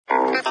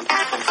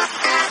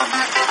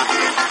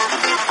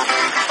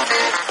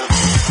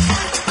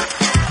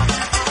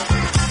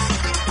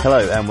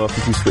Hello and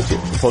welcome to Switch It,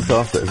 the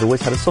podcast that has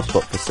always had a soft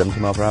spot for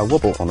 70 mile per hour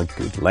wobble on a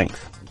good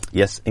length.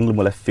 Yes, England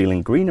were left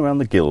feeling green around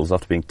the gills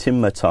after being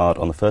Tim-Murtaghed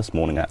on the first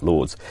morning at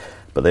Lord's,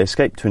 but they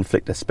escaped to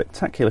inflict a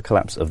spectacular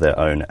collapse of their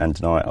own and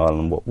deny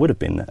Ireland what would have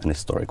been an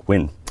historic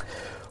win.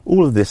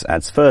 All of this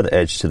adds further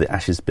edge to the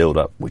Ashes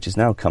build-up, which is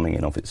now coming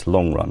in off its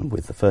long run,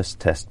 with the first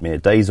test mere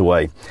days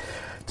away.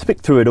 To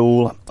pick through it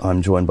all,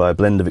 I'm joined by a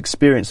blend of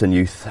experience and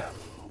youth,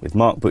 with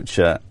Mark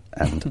Butcher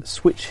and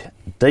Switch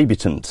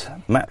debutant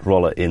Matt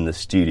Roller in the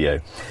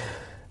studio.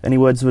 Any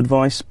words of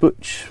advice,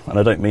 Butch? And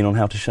I don't mean on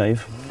how to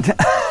shave.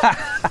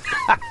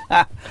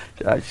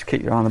 Just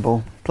keep your eye on the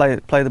ball.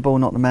 Play the ball,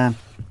 not the man.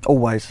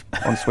 Always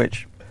on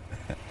Switch.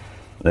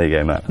 There you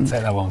go, Matt. Take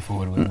that one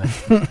forward, wouldn't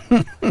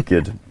they?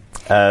 Good.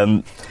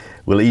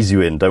 We'll ease you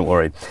in, don't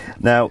worry.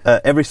 Now,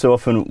 every so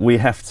often we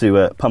have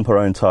to pump our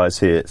own tyres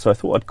here, so I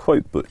thought I'd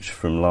quote Butch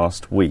from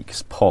last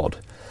week's pod.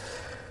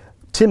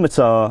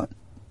 Tim-Murtaghed,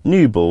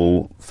 new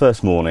ball,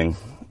 first morning.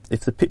 If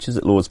the pitches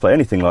at Lord's play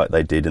anything like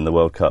they did in the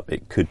World Cup,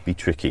 it could be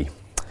tricky.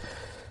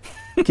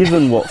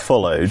 Given what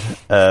followed,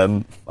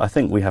 I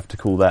think we have to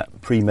call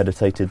that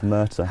premeditated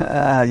murder.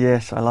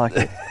 Yes, I like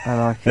it.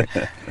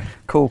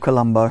 Cool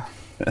Colombo.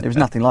 It was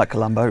nothing like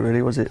Colombo,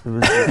 really, was it? No.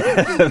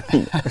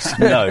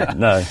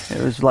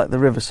 It was like the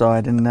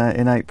Riverside in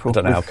April. I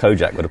don't know how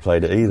Kojak would have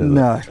played it either.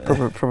 No,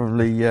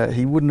 probably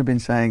he wouldn't have been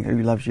saying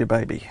 "Who loves your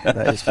baby?"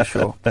 That is for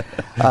sure.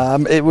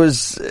 It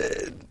was,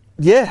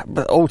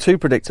 but all too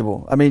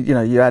predictable. I mean,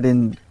 you add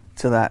in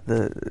to that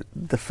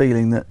the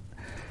feeling that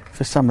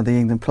for some of the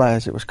England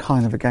players it was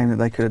kind of a game that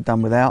they could have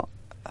done without,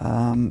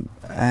 and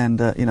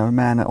a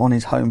man on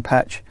his home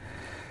patch,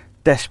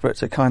 desperate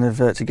to kind of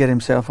to get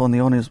himself on the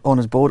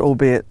honours board,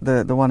 albeit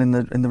the one in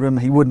the room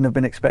he wouldn't have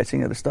been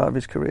expecting at the start of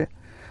his career,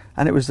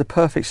 and it was the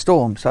perfect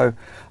storm. So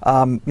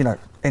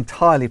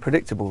entirely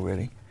predictable,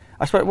 really.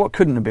 I suppose what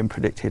couldn't have been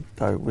predicted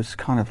though was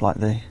kind of like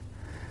the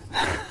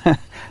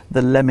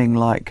the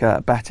lemming-like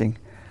batting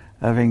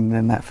of England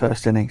in that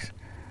first innings,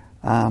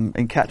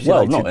 encapsulated.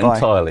 Well, not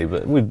entirely,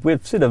 but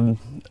we've seen them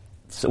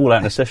all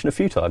out in a session a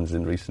few times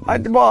in recent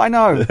years. I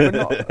know,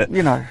 but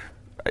not,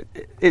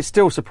 it's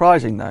still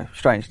surprising though,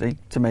 strangely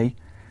to me,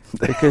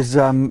 because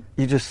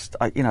you just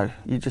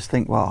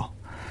think, well,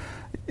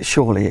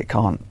 surely it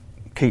can't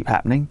keep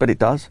happening, but it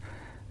does,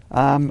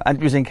 and it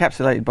was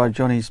encapsulated by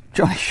Johnny's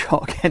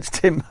shot against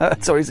Tim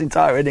Murtagh, or his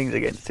entire innings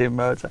against Tim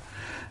Murtagh,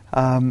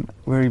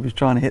 where he was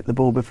trying to hit the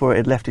ball before it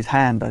had left his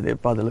hand,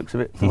 by the looks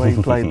of it, the way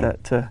he played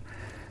that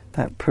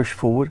push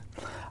forward,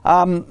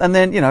 and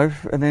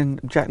then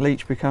Jack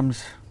Leach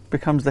becomes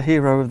the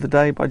hero of the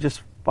day by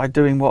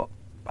doing what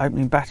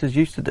opening batters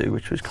used to do,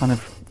 which was kind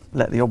of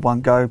let the odd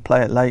one go,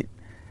 play it late,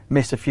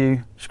 miss a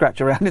few,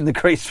 scratch around in the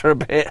crease for a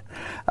bit,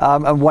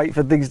 and wait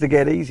for things to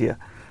get easier.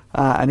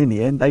 And in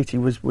the end, 80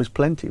 was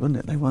plenty, wasn't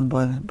it? They won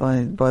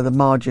by the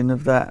margin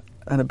of that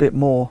and a bit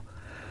more,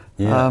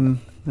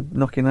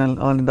 knocking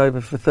Ireland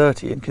over for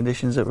 30 in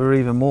conditions that were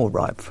even more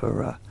ripe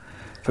for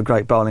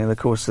great bowling. And of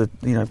course,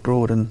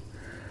 Broad and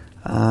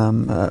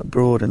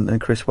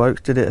Chris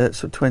Woakes did it at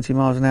sort of 20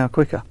 miles an hour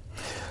quicker.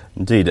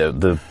 Indeed,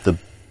 the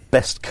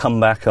best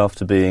comeback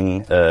after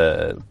being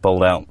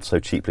bowled out so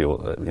cheaply,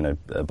 or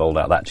bowled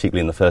out that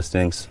cheaply in the first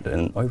innings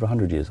in over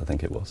 100 years, I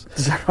think it was.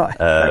 Is that right?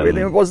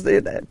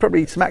 It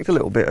probably smacked a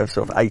little bit of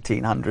sort of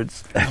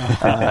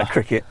 1800s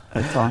cricket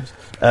at times.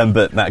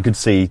 But Matt, good to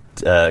see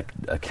a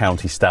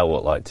county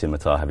stalwart like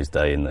Tim-Murtaghed have his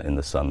day in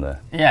the sun there.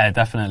 Yeah,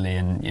 definitely,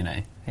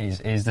 and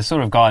he's the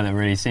sort of guy that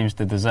really seems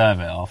to deserve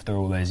it after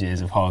all those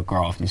years of hard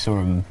graft. You saw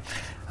him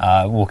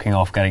walking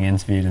off, getting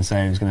interviewed, and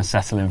saying he was going to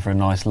settle in for a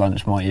nice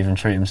lunch, might even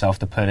treat himself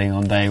to pudding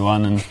on day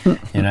one. And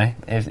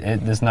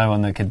there's no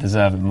one that could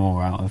deserve it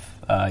more out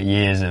of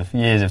years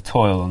of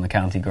toil on the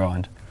county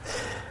grind.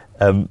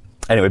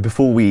 Anyway,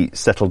 before we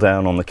settle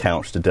down on the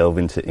couch to delve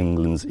into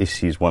England's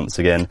issues once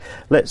again,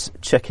 let's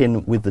check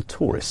in with the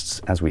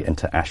tourists as we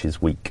enter Ashes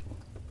week.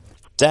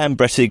 Dan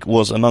Brettig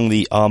was among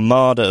the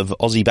armada of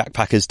Aussie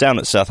backpackers down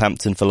at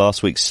Southampton for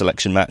last week's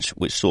selection match,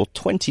 which saw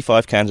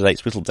 25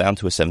 candidates whittled down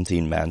to a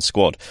 17-man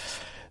squad.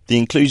 The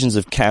inclusions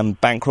of Cam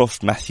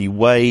Bancroft, Matthew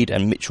Wade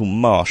and Mitchell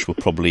Marsh were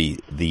probably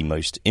the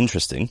most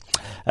interesting.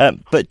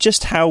 But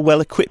just how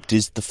well equipped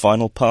is the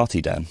final party,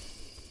 Dan?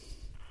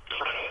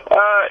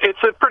 It's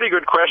a pretty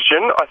good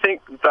question. I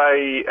think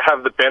they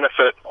have the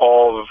benefit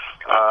of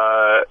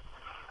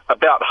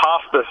about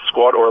half the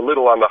squad, or a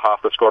little under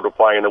half the squad, were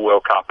playing in the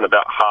World Cup, and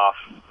about half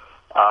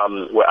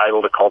were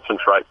able to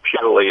concentrate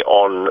purely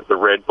on the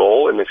red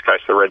ball, in this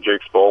case the Red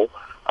Dukes ball,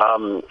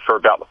 for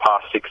about the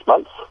past 6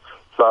 months.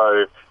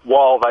 So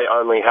while they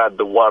only had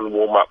the one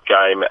warm-up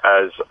game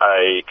as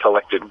a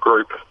collected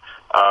group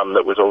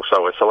that was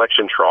also a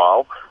selection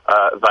trial,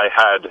 they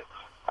had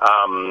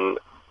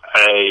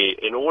an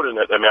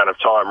inordinate amount of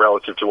time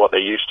relative to what they're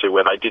used to,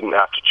 where they didn't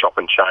have to chop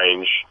and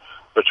change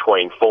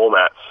between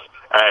formats.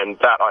 And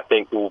that, I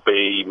think, will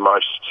be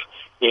most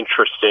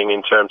interesting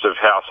in terms of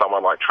how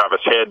someone like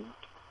Travis Head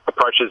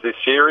approaches this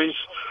series.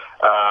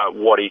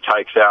 what he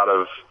takes out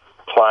of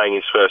playing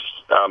his first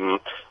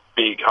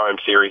big home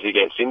series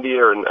against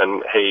India,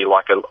 and he,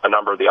 like a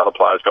number of the other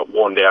players, got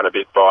worn down a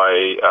bit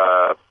by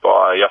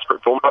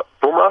Jasprit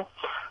Bumrah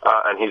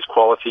and his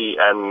quality,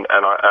 and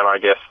I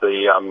guess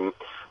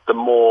the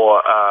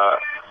more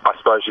I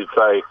suppose you'd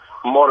say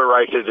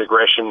moderated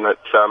aggression that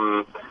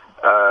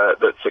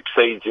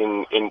succeeds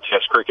in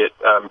Test cricket,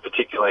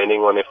 particularly in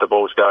England if the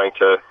ball's going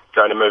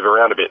to move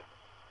around a bit.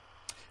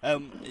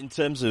 In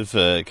terms of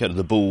kind of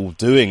the ball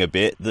doing a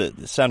bit,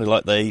 it sounded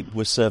like they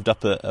were served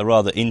up a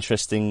rather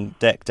interesting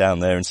deck down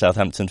there in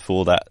Southampton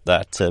for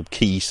that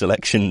key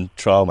selection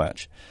trial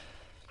match.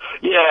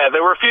 Yeah,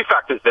 there were a few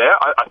factors there.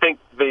 I think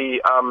the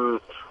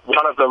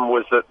one of them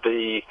was that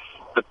the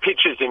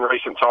pitches in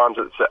recent times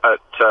at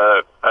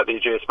the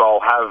Ageas Bowl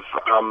have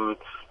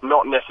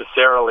not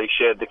necessarily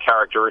shared the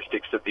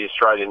characteristics that the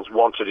Australians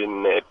wanted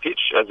in their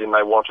pitch, as in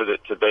they wanted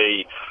it to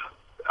be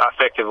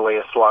effectively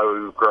a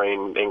slow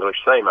green English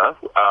seamer,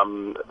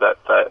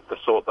 the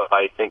sort that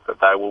they think that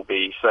they will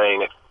be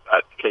seeing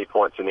at key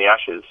points in the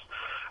Ashes.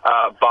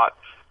 But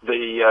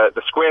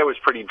the square was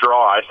pretty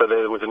dry, so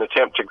there was an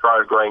attempt to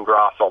grow green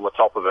grass on the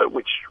top of it,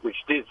 which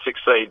did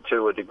succeed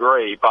to a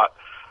degree, but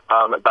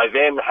they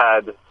then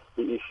had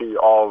the issue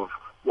of,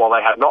 while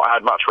they had not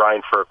had much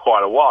rain for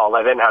quite a while,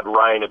 they then had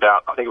rain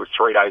about, I think it was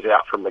 3 days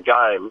out from the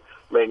game,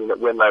 meaning that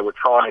when they were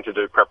trying to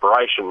do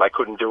preparation, they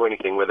couldn't do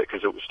anything with it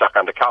because it was stuck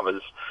under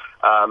covers.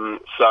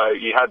 So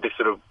you had this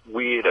sort of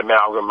weird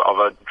amalgam of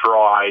a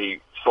dry,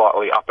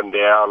 slightly up and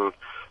down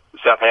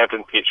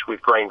Southampton pitch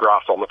with green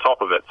grass on the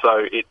top of it.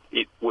 So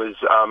it was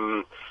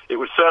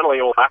certainly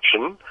all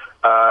action,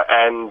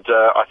 and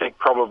I think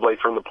probably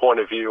from the point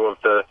of view of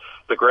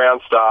the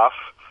ground staff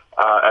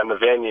and the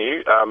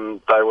venue,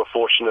 they were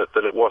fortunate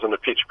that it wasn't a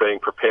pitch being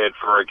prepared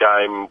for a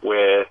game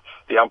where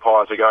the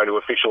umpires are going to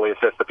officially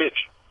assess the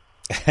pitch.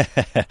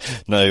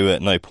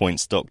 No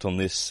points docked on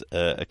this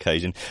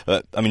occasion.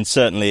 I mean,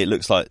 certainly it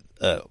looks like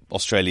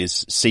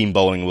Australia's seam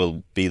bowling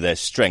will be their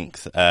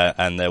strength,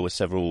 and there were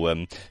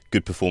several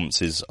good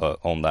performances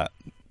on that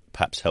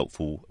perhaps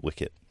helpful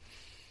wicket.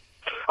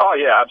 Oh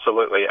yeah,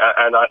 absolutely.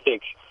 And I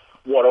think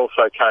what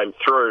also came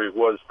through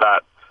was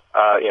that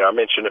I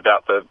mentioned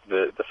about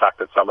the fact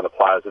that some of the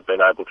players have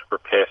been able to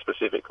prepare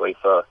specifically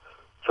for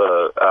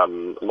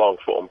long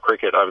form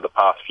cricket over the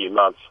past few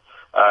months.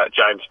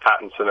 James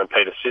Pattinson and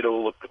Peter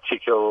Siddle look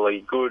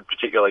particularly good,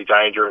 particularly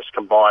dangerous,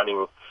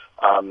 combining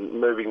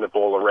moving the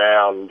ball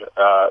around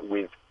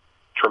with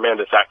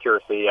tremendous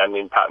accuracy, and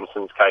in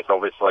Pattinson's case,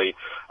 obviously,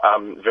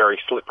 very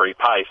slippery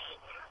pace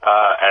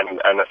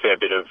and a fair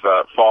bit of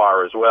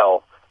fire as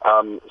well.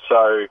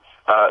 So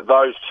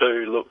those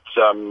two looked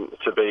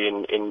to be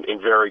in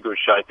very good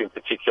shape. In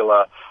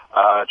particular,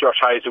 Josh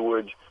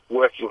Hazlewood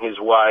working his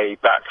way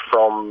back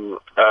from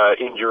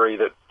injury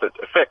that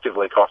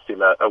effectively cost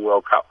him a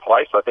World Cup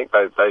place. I think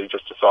they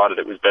just decided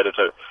it was better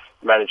to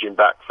manage him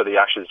back for the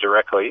Ashes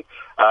directly.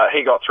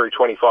 He got through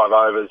 25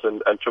 overs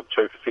and took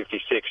 2 for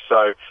 56.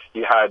 So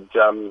you had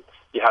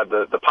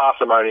the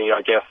parsimony,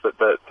 I guess, that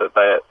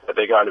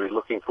they're going to be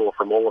looking for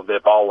from all of their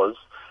bowlers,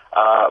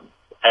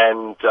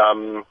 and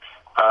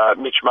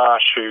Mitch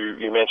Marsh, who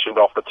you mentioned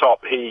off the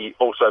top, he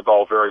also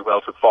bowled very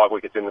well, took 5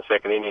 wickets in the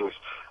second innings,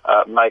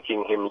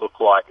 making him look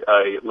like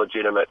a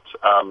legitimate,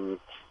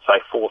 say,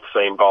 fourth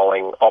seam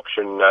bowling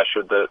option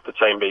should the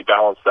team be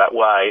balanced that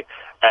way.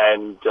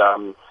 And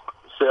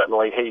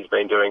certainly he's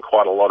been doing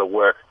quite a lot of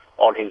work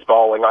on his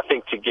bowling. I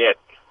think to get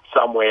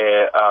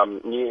somewhere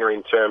near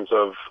in terms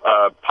of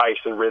pace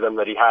and rhythm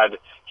that he had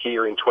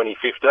here in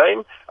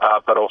 2015,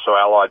 but also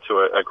allied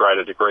to a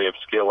greater degree of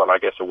skill and I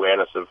guess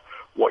awareness of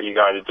what you're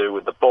going to do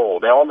with the ball.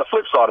 Now, on the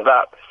flip side of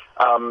that,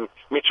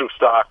 Mitchell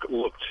Starc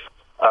looked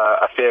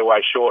a fair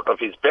way short of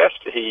his best.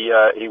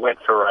 He went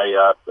for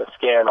a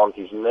scan on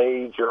his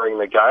knee during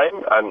the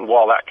game, and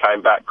while that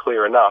came back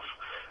clear enough,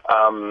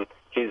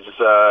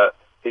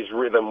 his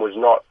rhythm was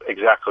not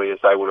exactly as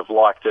they would have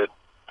liked it.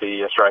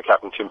 The Australian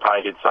captain, Tim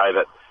Paine, did say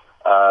that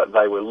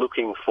they were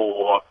looking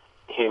for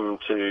him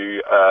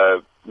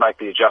to make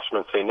the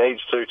adjustments he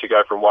needs to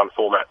go from one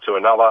format to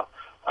another,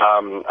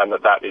 and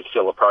that is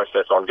still a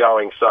process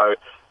ongoing. So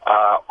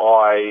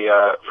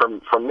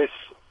from this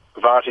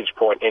vantage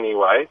point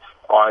anyway,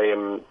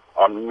 I'm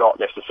not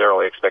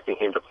necessarily expecting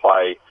him to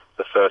play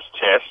the first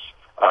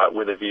test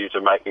with a view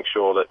to making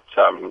sure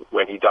that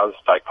when he does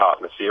take part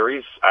in the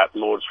series, at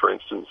Lords for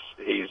instance,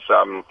 he's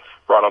right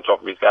on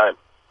top of his game.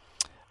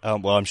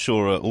 Well, I'm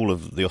sure all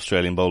of the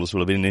Australian bowlers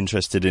will have been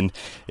interested in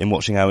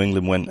watching how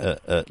England went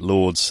at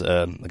Lords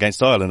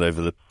against Ireland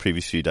over the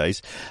previous few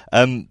days.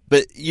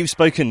 But you've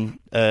spoken,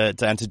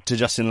 Dan, to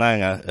Justin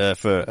Langer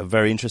for a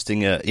very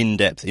interesting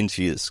in-depth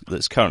interview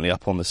that's currently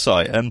up on the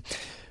site.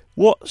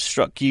 What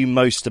struck you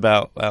most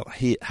about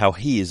how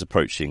he is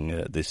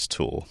approaching this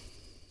tour?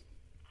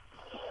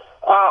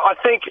 I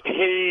think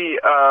he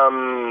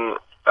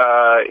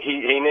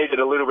needed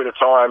a little bit of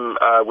time,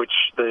 which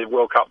the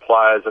World Cup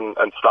players and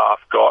staff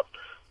got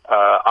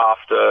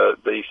after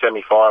the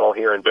semi-final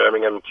here in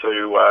Birmingham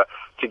to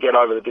get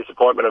over the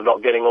disappointment of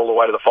not getting all the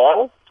way to the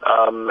final.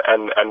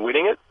 and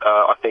winning it.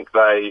 I think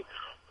they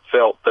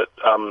felt that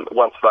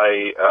once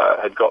they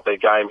had got their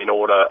game in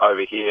order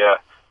over here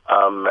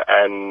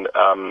and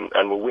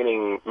were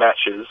winning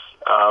matches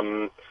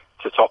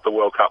to top the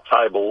World Cup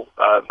table,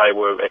 they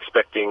were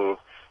expecting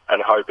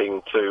and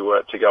hoping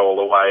to go all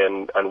the way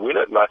and win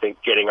it. And I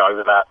think getting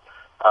over that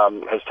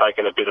has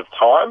taken a bit of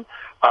time.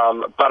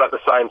 But at the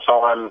same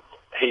time,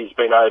 he's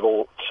been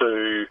able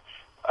to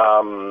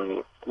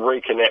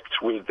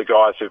reconnect with the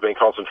guys who've been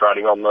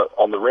concentrating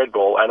on the red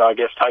ball, and I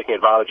guess taking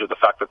advantage of the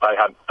fact that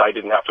they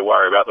didn't have to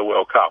worry about the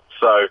World Cup.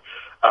 So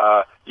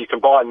you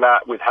combine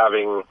that with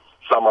having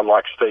someone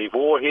like Steve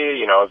Waugh here,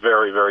 a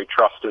very, very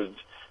trusted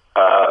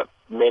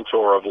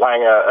mentor of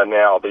Langer and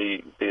now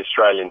the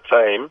Australian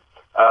team,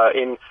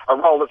 in a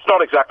role that's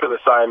not exactly the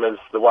same as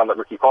the one that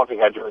Ricky Ponting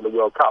had during the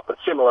World Cup, but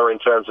similar in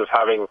terms of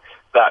having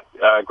that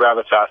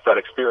gravitas, that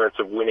experience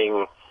of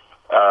winning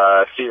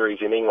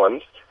series in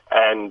England,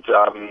 and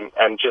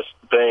just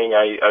being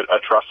a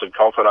trusted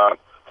confidant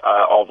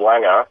of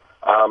Langer,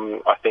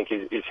 I think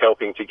is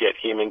helping to get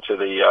him into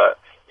the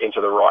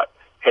right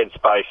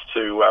headspace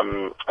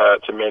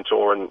to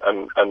mentor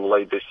and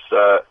lead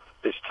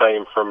this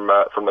team from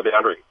the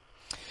boundary.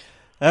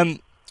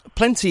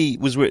 Plenty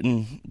was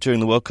written during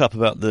the World Cup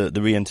about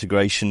the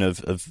reintegration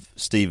of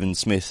Stephen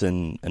Smith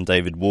and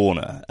David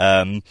Warner.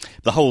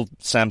 The whole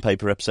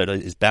sandpaper episode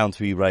is bound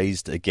to be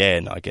raised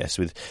again, I guess,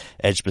 with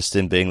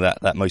Edgbaston being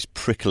that most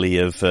prickly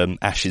of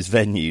Ashes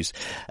venues.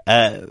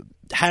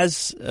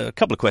 Has a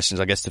couple of questions,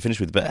 I guess, to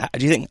finish with, but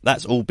do you think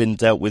that's all been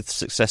dealt with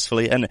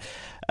successfully? And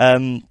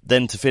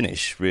then to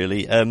finish,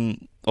 really,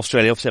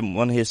 Australia obviously haven't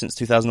won here since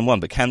 2001,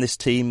 but can this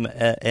team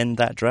end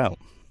that drought?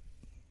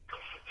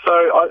 So,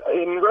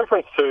 in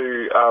reference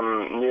to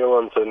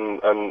Newlands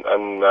and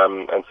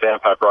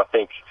Sandpaper, I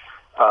think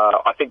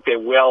they're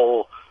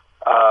well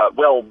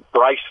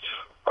braced,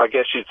 I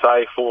guess you'd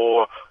say,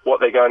 for what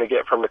they're going to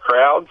get from the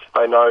crowds.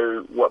 They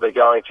know what they're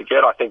going to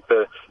get. I think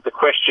the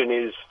question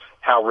is,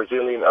 how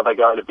resilient are they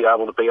going to be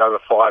able to be over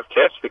 5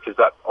 tests? Because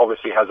that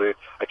obviously has a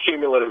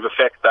cumulative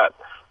effect that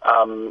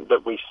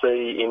we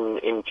see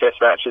in test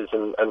matches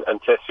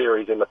and test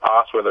series in the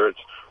past, whether it's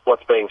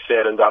what's being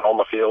said and done on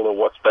the field or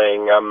what's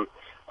being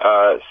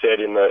said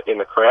in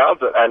the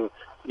crowds. And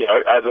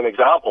as an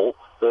example,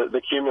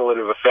 the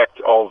cumulative effect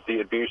of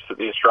the abuse that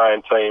the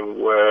Australian team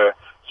were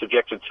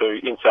subjected to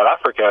in South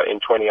Africa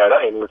in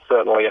 2018 was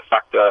certainly a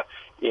factor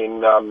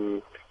in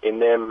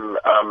them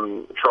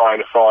trying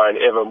to find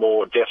ever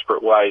more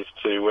desperate ways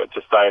to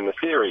stay in the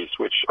series,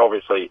 which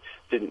obviously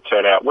didn't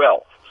turn out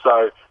well.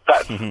 So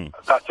that's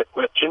a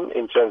question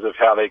in terms of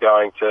how they're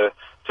going to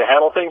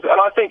handle things.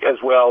 And I think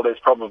as well, there's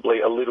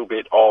probably a little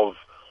bit of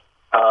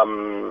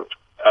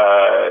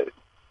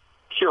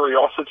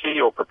curiosity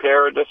or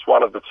preparedness,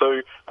 one of the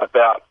two,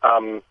 about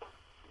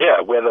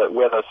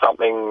whether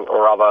something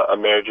or other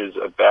emerges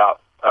about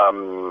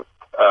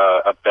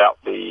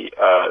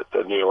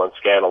the Newlands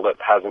scandal that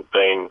hasn't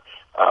been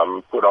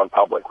put on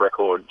public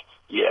record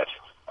yet,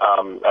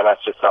 and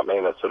that's just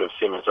something that sort of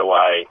simmers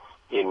away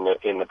in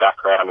the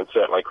background. And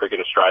certainly Cricket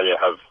Australia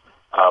have,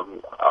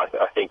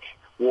 I think,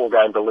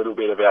 wargamed a little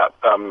bit about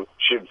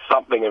should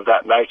something of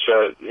that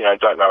nature,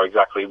 don't know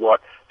exactly what,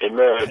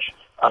 emerge.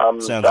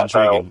 Sounds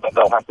intriguing.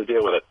 They'll have to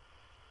deal with it.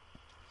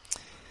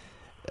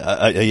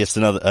 Yes,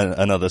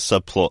 another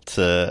subplot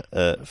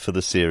for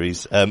the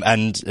series,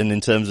 and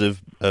in terms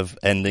of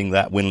ending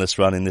that winless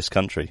run in this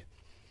country.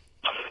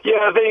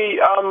 Yeah,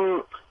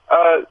 the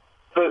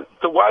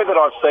way that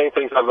I've seen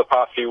things over the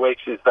past few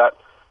weeks is that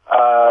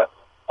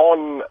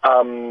on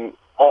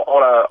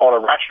a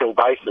rational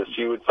basis,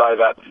 you would say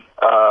that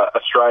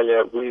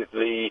Australia, with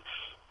the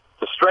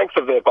strength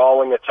of their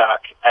bowling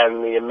attack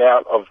and the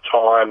amount of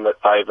time that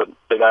they've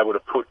been able to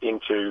put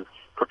into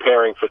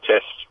preparing for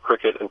Test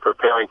cricket and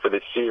preparing for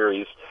this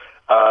series,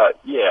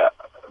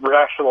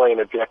 rationally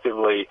and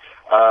objectively,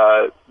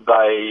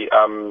 they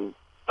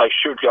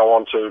should go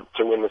on to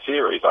win the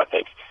series, I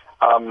think.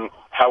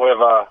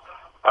 However,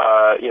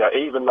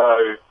 even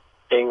though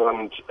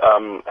England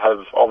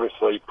have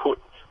obviously put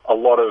a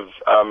lot of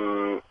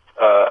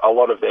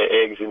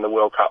their eggs in the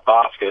World Cup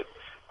basket,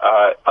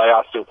 they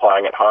are still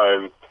playing at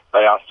home.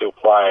 They are still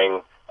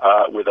playing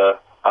with a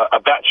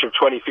batch of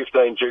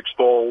 2015 Dukes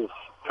balls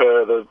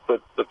per the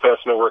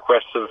personal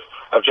requests of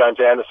James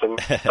Anderson.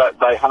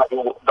 They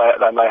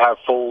have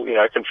full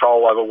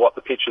control over what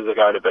the pitches are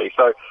going to be.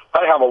 So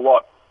they have a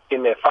lot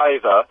in their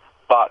favour.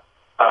 But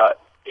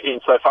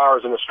insofar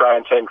as an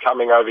Australian team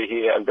coming over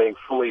here and being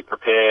fully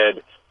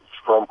prepared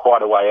from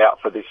quite a way out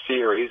for this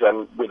series,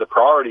 and with a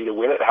priority to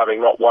win it, having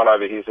not won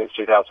over here since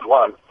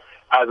 2001,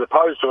 as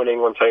opposed to an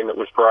England team that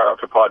was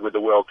preoccupied with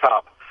the World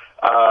Cup,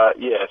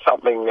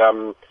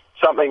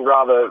 something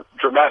rather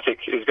dramatic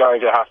is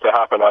going to have to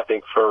happen, I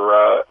think,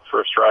 for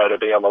Australia to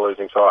be on the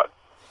losing side.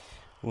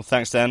 Well,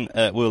 thanks, Dan.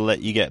 We'll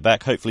let you get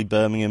back. Hopefully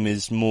Birmingham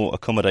is more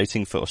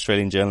accommodating for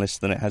Australian journalists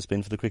than it has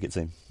been for the cricket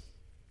team.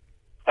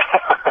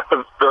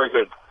 Very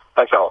good.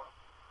 Thanks, Alan.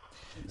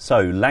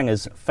 So,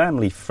 Langer's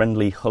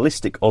family-friendly,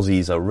 holistic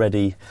Aussies are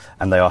ready,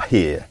 and they are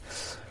here.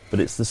 but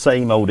it's the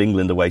same old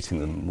England awaiting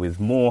them, with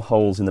more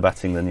holes in the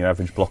batting than your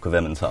average block of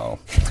Emmental.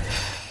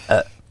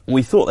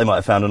 We thought they might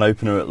have found an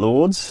opener at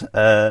Lords,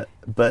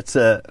 but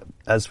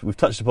as we've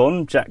touched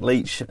upon, Jack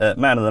Leach,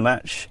 man of the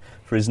match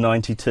for his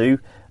 92,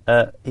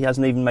 he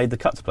hasn't even made the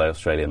cut to play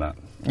Australia, Matt.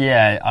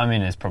 Yeah, I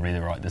mean, it's probably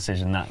the right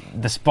decision. That,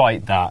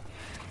 despite that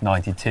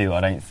 92,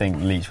 I don't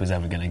think Leach was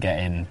ever going to get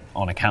in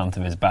on account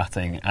of his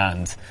batting,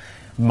 and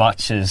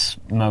much as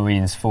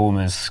Moeen's form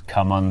has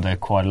come under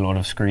quite a lot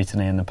of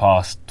scrutiny in the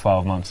past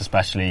 12 months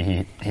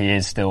especially, he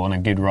is still on a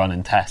good run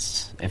in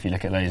tests. If you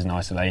look at those in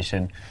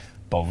isolation,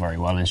 bowled very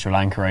well in Sri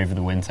Lanka over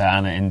the winter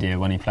and at India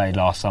when he played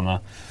last summer.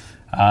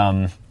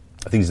 I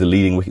think he's the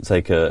leading wicket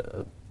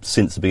taker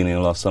since the beginning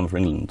of last summer for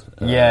England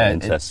in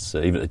tests,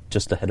 even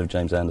just ahead of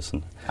James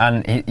Anderson.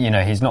 And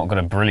he's not got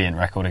a brilliant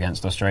record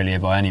against Australia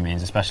by any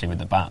means, especially with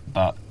the bat,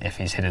 but if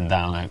he's hidden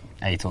down at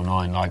 8 or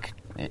 9, like,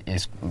 it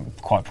is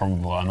quite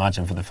probable, I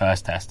imagine, for the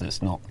first test.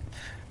 It's not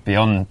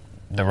beyond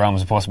the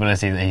realms of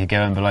possibility that he could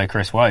go in below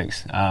Chris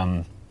Wokes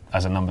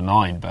as a number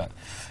 9, but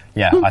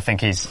yeah, I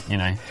think he's,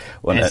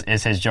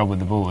 it's his job with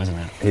the ball, isn't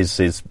it?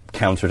 His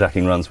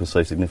counter-attacking runs were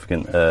so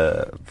significant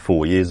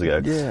 4 years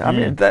ago. Yeah, I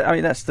mean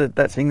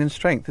that's England's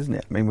strength, isn't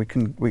it? I mean, we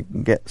can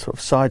get sort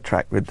of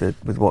sidetracked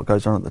with what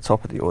goes on at the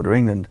top of the order.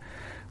 England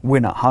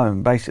win at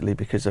home basically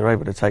because they're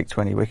able to take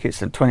 20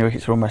 wickets, and 20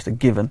 wickets are almost a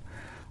given.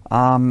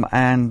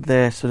 And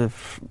their sort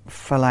of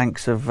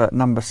phalanx of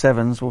number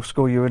 7s will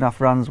score you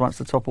enough runs once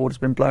the top order's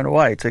been blown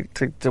away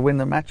to win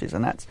the matches,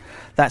 and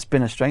that's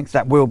been a strength.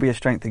 That will be a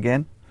strength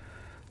again.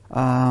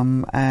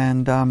 No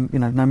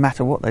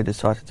matter what they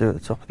decide to do at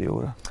the top of the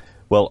order.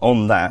 Well,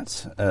 on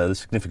that, the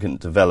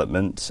significant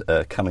development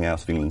coming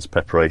out of England's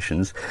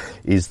preparations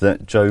is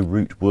that Joe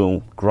Root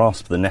will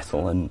grasp the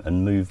nettle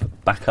and move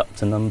back up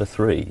to number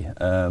 3.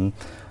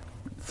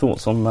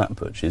 Thoughts on that,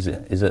 Butch? Is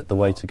it the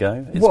way to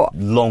go? It's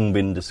long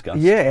been discussed.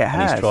 Yeah, it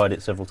has. And he's tried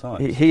it several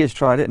times. He has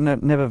tried it,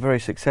 never very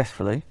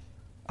successfully.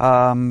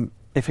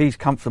 If he's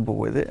comfortable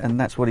with it and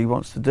that's what he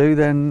wants to do,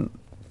 then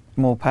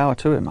more power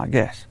to him, I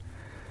guess.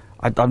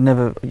 I've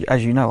never,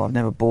 as you know, I've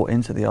never bought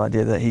into the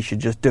idea that he should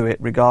just do it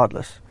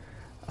regardless,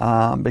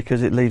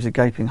 because it leaves a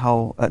gaping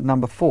hole at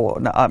number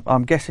 4. Now,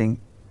 I'm guessing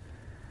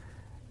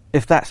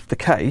if that's the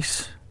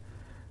case,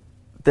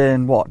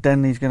 then what?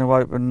 Denley's going to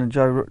open and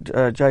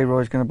Jay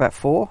Roy's going to bat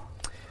 4?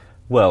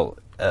 Well,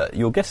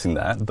 you're guessing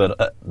that,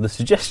 but the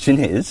suggestion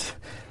is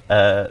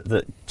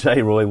that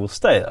Jay Roy will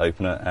stay at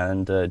opener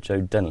and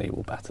Joe Denley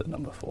will bat at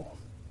number 4.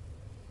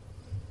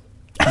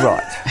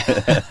 Right.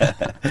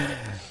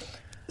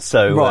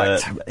 So,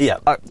 yeah.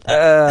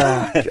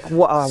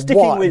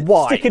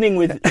 Sticking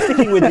with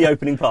the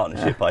opening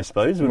partnership, I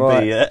suppose,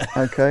 would be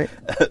okay.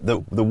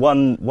 the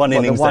one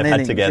innings they've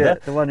had together.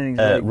 Yeah, the one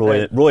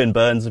innings. Roy and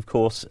Burns, of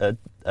course,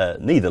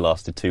 neither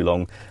lasted too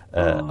long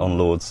on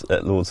Lords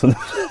on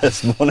the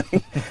first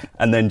morning,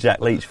 and then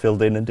Jack Leach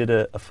filled in and did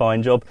a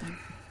fine job.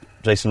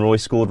 Jason Roy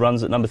scored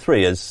runs at number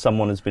 3, as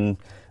someone has been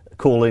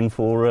calling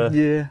for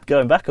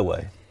going back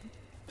away.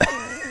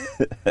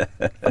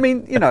 I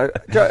mean,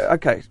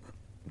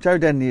 Joe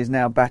Denley is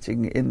now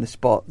batting in the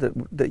spot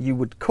that you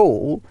would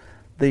call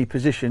the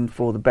position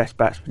for the best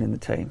batsman in the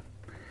team.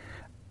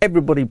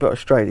 Everybody but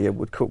Australia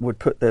would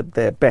put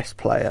their best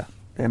player,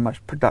 their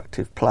most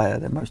productive player,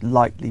 their most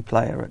likely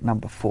player at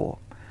number 4.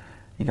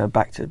 You go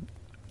back to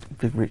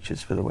Viv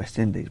Richards for the West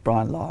Indies,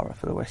 Brian Lara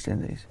for the West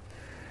Indies.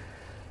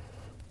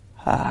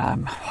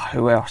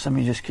 Who else? I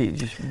mean, just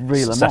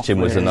reel them off. Sachin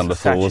was the number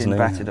 4, wasn't he?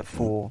 Sachin batted at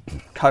 4.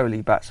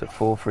 Kohli bats at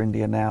 4 for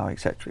India now,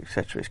 etc.,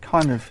 etc. It's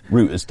kind of...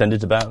 Root has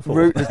tended to bat at 4.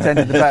 Root has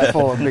tended to bat at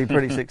 4 and be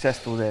pretty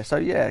successful there. So,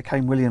 yeah,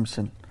 Kane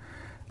Williamson.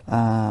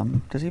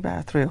 Does he bat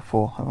at 3 or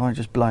 4? Am I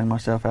just blowing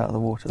myself out of the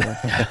water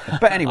there?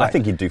 But anyway... I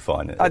think he'd do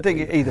fine. I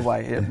think either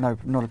way, no,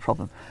 not a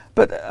problem.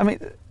 But, I mean...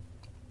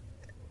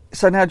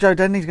 So now Joe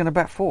Denley's going to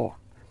bat 4.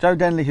 Joe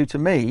Denley, who to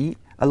me,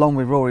 along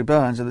with Rory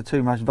Burns, are the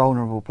 2 most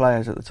vulnerable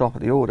players at the top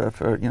of the order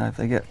for, if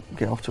they get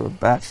off to a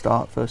bad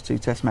start, first 2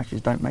 test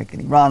matches, don't make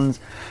any runs,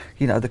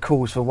 the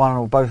calls for one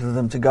or both of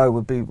them to go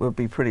would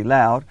be pretty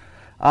loud.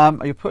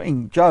 You're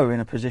putting Joe in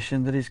a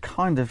position that is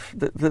kind of,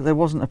 that there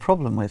wasn't a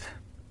problem with.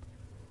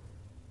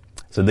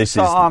 So this is...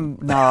 I'm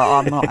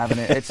not having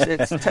it.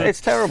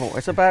 It's terrible.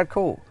 It's a bad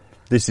call.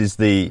 This is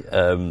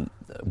the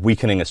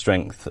weakening a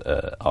strength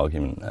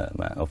argument,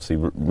 Matt. Obviously,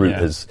 Root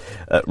has...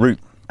 Root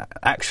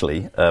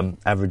actually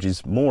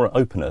averages more at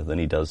opener than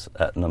he does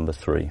at number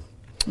 3.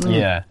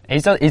 Yeah, he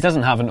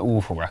doesn't have an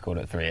awful record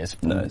at 3. It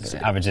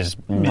averages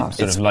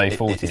sort of low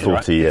 40s. 40,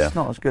 right? yeah. It's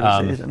not as good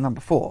as it is at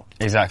number 4.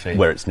 Exactly.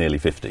 Where it's nearly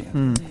 50.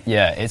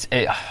 Yeah,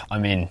 I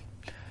mean,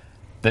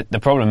 the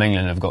problem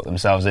England have got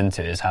themselves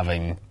into is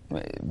having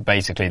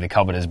basically the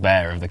cupboard is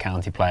bare of the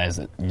county players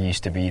that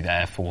used to be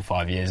there 4 or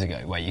 5 years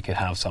ago, where you could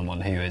have someone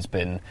who has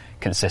been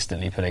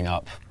consistently putting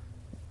up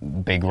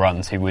big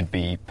runs, who would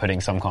be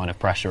putting some kind of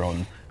pressure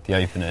on the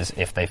openers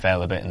if they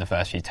fail a bit in the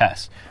first few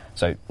tests.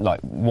 So,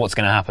 what's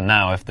going to happen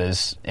now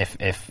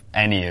if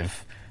any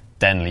of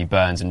Denley,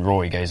 Burns and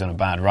Roy goes on a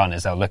bad run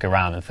is they'll look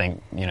around and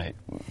think,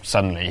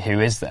 suddenly who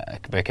is there?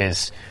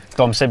 Because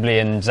Dom Sibley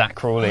and Zach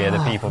Crawley are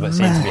the people that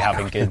seem to be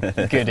having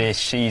goodish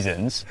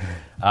seasons.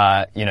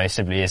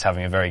 Sibley is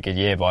having a very good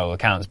year by all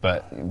accounts,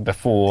 but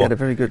before... He had a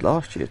very good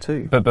last year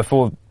too. But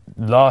before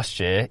last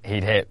year,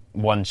 he'd hit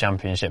one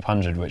championship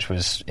 100, which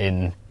was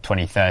in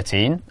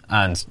 2013,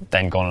 and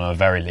then gone on a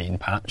very lean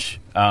patch.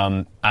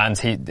 And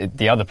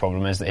the other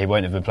problem is that he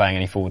won't have been playing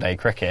any full-day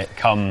cricket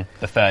come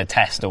the third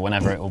test or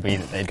whenever it will be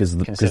that they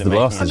consider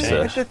making a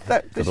change.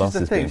 This is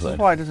the thing. This is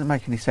why it doesn't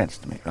make any sense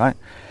to me, right?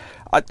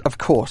 Of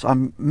course,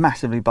 I'm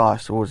massively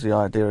biased towards the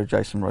idea of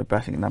Jason Roy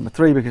batting at number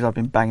 3 because I've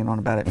been banging on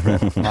about it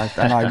forever,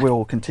 and I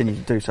will continue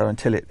to do so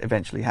until it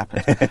eventually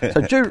happens.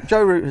 So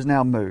Joe Root has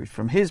now moved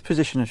from his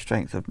position of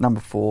strength of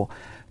number 4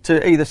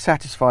 to either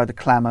satisfy the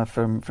clamour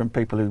from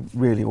people who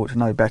really ought to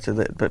know better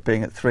that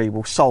being at 3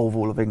 will solve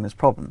all of England's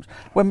problems,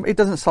 when it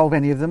doesn't solve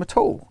any of them at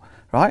all,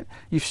 right?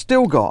 You've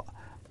still got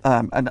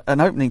an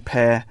opening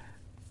pair,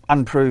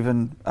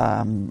 unproven,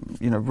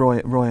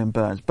 Roy and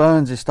Burns.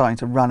 Burns is starting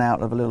to run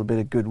out of a little bit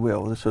of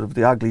goodwill. The sort of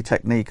the ugly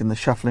technique and the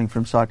shuffling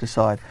from side to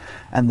side,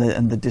 and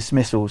the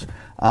dismissals,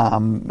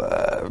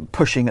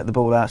 pushing at the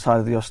ball outside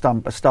of your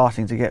stump are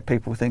starting to get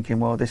people thinking,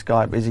 well, this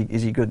guy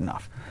is he good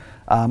enough?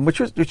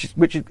 Which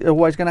is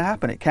always going to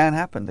happen. It can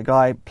happen. The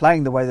guy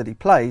playing the way that he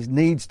plays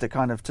needs to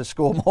to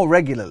score more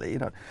regularly,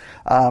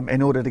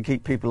 in order to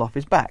keep people off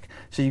his back.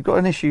 So you've got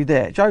an issue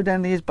there. Joe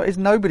Denley is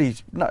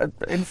nobody's,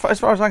 as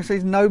far as I can see,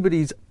 is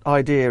nobody's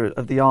idea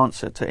of the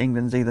answer to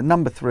England's either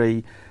number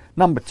 3,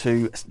 number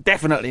 2,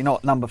 definitely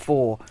not number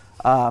 4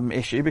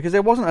 issue, because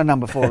there wasn't a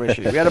number 4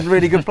 issue. We had a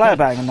really good player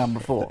batting a number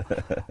 4,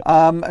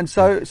 and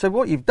so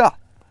what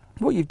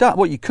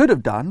you could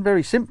have done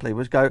very simply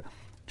was go,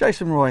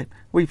 Jason Roy,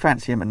 we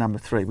fancy him at number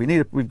 3. We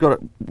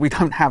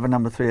don't have a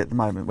number 3 at the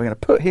moment. We're going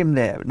to put him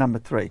there at number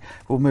 3.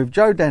 We'll move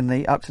Joe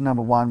Denley up to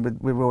number 1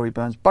 with Rory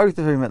Burns, both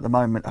of whom at the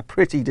moment are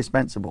pretty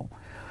dispensable.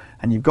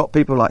 And you've got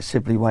people like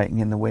Sibley waiting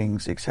in the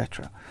wings,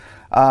 etc.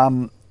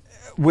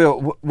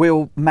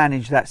 We'll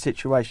manage that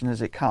situation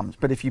as it comes.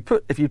 But if you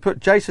put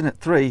Jason at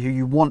 3, who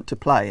you want to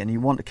play and you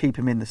want to keep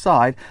him in the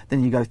side,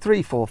 then you go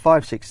 3, 4,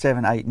 5, 6,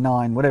 7, 8,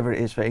 9, whatever it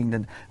is for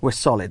England. We're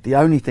solid. The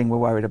only thing we're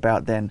worried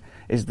about then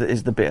is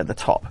the bit at the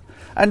top.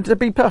 And to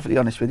be perfectly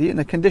honest with you, in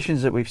the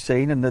conditions that we've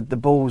seen and the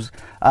balls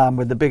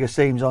with the bigger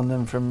seams on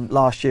them from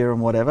last year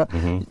and whatever,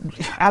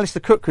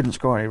 Alistair Cook couldn't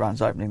score any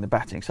runs opening the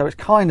batting, so it's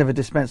kind of a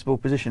dispensable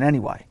position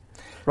anyway,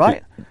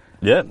 right?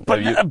 Yeah,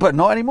 but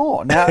not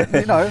anymore. Now,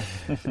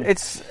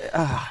 it's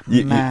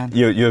man.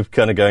 You're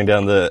kind of going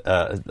down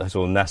I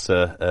saw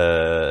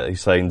Nasser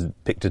Hussain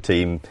picked a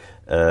team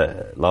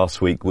last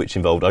week which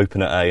involved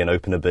opener A and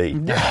opener B.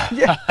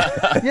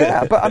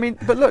 Yeah.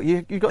 But look,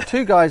 you've got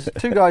two guys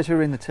who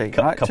are in the team,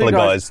 right? Couple of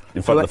guys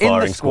in front of the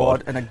firing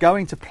squad and are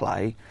going to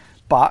play,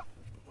 but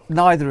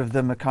neither of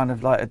them are kind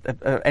of like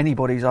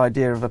anybody's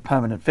idea of a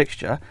permanent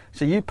fixture.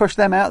 So you push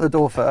them out the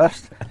door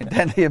first,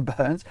 Denley and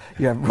Burns.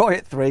 You have Roy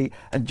at 3,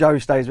 and Joe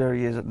stays where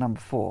he is at number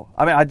 4.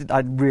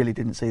 I really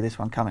didn't see this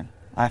one coming,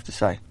 I have to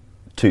say.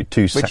 Which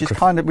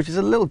is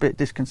a little bit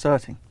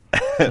disconcerting.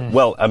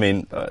 Well,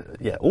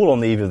 all on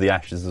the eve of the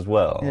Ashes as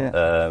well.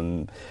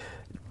 Yeah.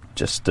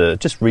 Just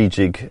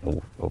rejig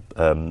or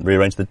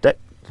rearrange the deck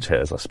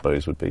chairs, I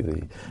suppose, would be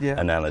the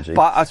analogy.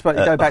 But I suppose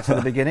you go back to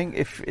the beginning.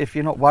 If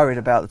you're not worried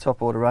about the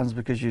top order runs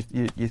because you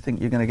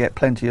think you're going to get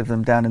plenty of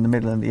them down in the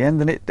middle and the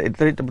end,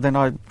 then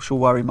I shall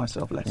worry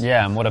myself less.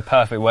 Yeah, and what a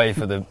perfect way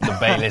for the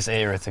Bayliss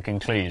era to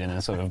conclude in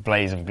a sort of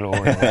blaze of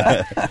glory.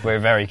 Where we're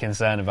very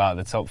concerned about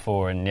the top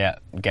 4 and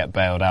yet get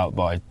bailed out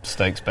by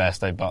Stokes,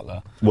 Bairstow,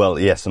 Buttler. Well,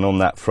 yes, and on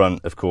that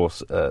front, of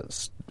course,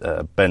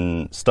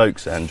 Ben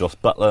Stokes and Joss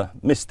Buttler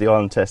missed the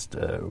Ireland Test,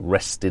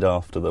 rested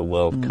after the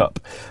World Cup.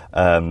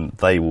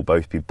 They will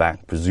both be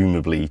back,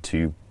 presumably,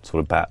 to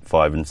sort of bat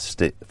 5 and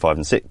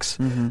 6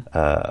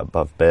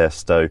 above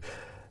Bairstow.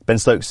 Ben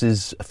Stokes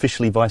is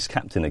officially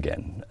vice-captain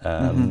again.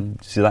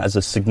 See that as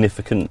a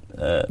significant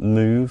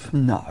move?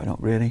 No,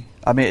 not really.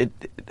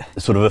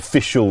 Sort of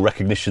official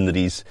recognition that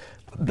he's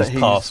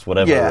passed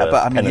whatever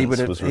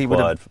penance he would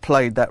have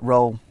played that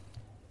role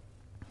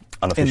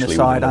in the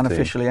side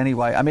unofficially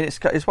anyway.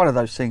 It's one of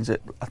those things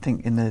that I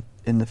think in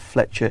the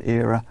Fletcher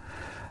era,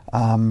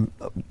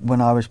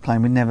 when I was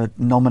playing, we never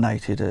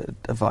nominated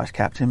a vice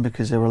captain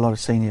because there were a lot of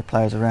senior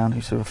players around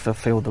who sort of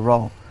fulfilled the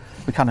role.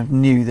 We kind of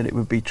knew that it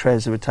would be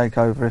Trez who would take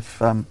over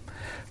if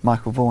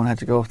Michael Vaughan had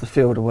to go off the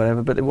field or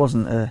whatever. But it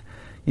wasn't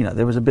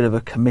there was a bit of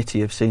a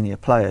committee of senior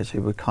players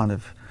who were kind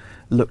of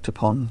looked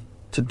upon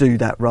to do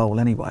that role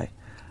anyway.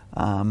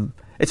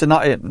 It's a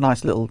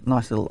nice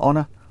little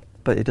honour.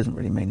 But it doesn't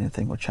really mean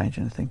anything or change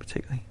anything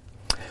particularly.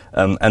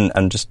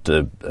 And just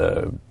to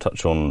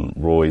touch on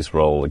Roy's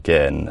role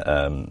again,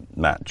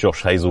 Matt,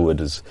 Josh Hazlewood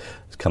has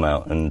come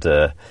out and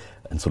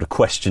sort of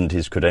questioned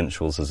his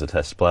credentials as a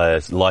Test player,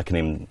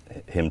 likening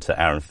him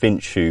to Aaron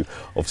Finch, who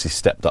obviously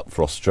stepped up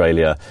for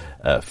Australia,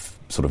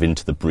 sort of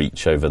into the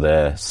breach over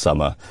their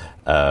summer.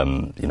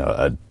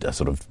 A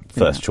sort of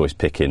first choice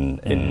pick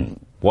in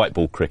white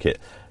ball cricket.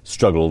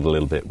 struggled a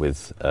little bit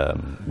with.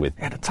 He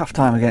had a tough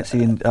time against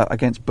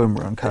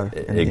Bumrah and co.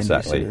 in the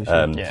Exactly. India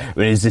series. I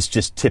mean, is this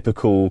just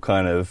typical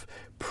kind of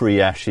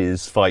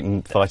pre-Ashes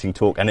fighting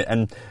talk?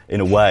 And in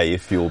a way,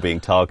 if you're being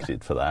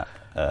targeted for that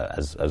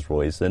as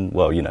Roy's, then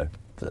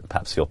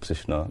perhaps the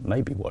opposition are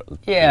maybe what.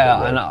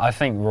 Yeah, and I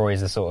think Roy's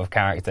the sort of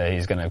character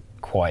who's going to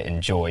quite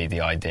enjoy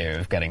the idea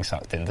of getting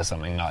sucked into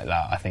something like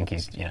that. I think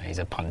he's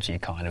a punchy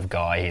kind of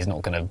guy. He's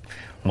not going to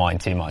mind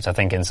too much. I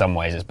think in some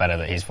ways it's better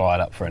that he's fired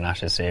up for an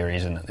Ashes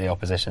series and that the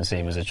opposition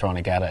seamers are trying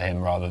to get at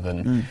him rather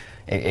than.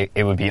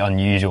 It would be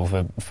unusual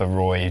for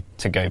Roy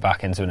to go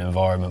back into an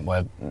environment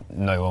where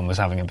no one was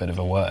having a bit of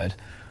a word.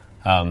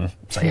 I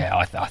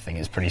think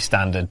it's pretty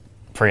standard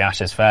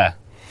pre-Ashes fare.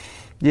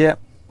 Yeah,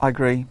 I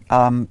agree.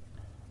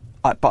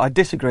 But I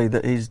disagree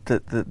that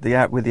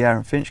with the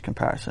Aaron Finch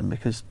comparison,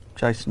 because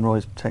Jason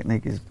Roy's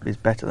technique is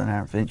better than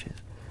Aaron Finch's.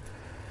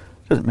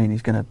 Doesn't mean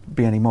he's going to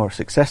be any more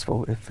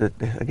successful if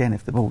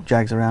the ball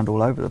jags around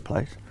all over the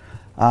place.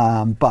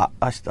 But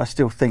I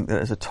still think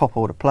that as a top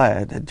order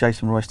player,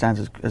 Jason Roy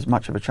stands as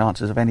much of a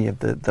chance as of any of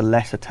the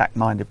less attack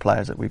minded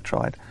players that we've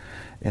tried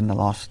in the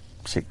last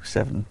 6,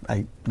 7,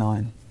 8,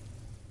 9,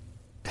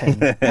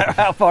 10.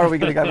 How far are we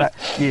going to go back?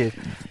 Years.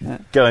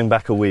 Going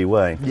back a wee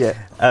way. Yeah.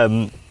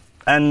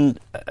 And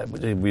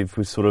we've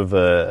sort of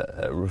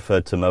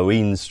referred to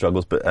Moeen's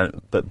struggles, but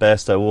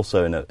Bairstow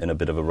also in a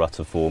bit of a rut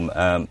of form.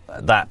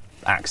 That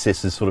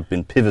axis has sort of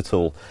been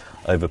pivotal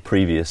over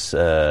previous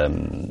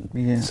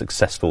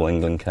successful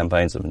England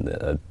campaigns. I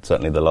mean,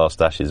 certainly the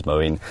last Ashes,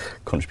 Moeen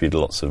contributed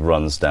lots of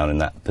runs down in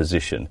that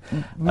position.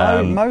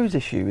 Mo's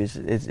issue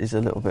is a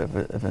little bit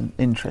of an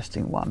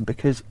interesting one,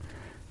 because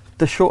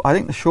I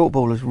think the short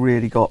ball has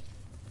really got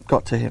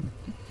to him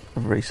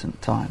of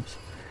recent times.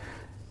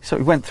 So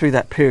he went through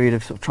that period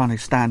of sort of trying to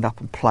stand up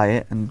and play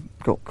it and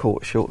got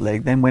caught short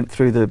leg, then went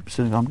through the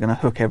sort of I'm going to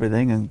hook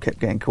everything and kept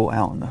getting caught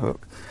out on the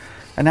hook.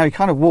 And now he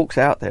kind of walks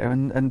out there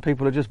and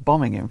people are just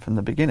bombing him from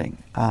the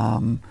beginning.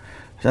 And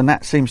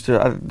that seems to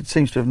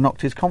have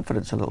knocked his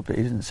confidence a little bit.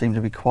 He doesn't seem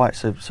to be quite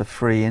so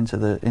free into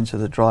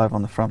the drive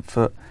on the front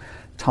foot.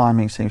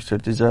 Timing seems to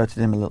have deserted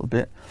him a little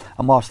bit.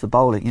 And whilst the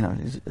bowling,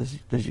 as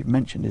you've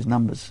mentioned, his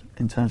numbers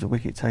in terms of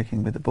wicket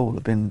taking with the ball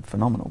have been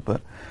phenomenal. But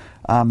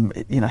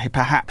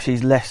perhaps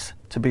he's less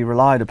to be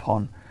relied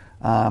upon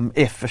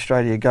if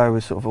Australia go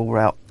with sort of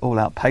all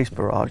out pace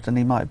barrage than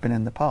he might have been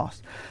in the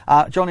past.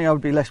 Johnny, I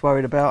would be less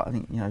worried about. I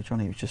think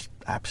Johnny was just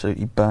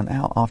absolutely burnt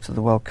out after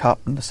the World Cup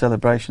and the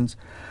celebrations,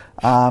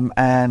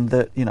 and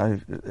that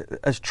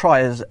as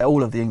try as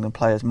all of the England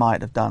players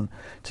might have done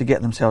to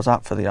get themselves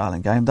up for the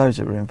Ireland game, those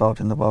that were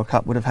involved in the World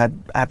Cup would have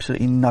had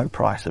absolutely no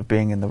price of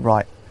being in the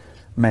right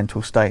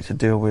mental state to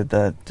deal with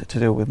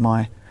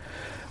my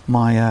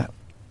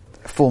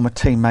former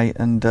teammate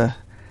and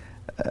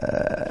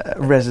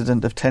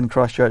resident of 10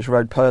 Christchurch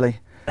Road, Purley,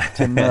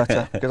 Tim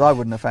Murtagh, because I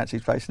wouldn't have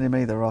fancied facing him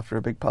either after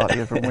a big party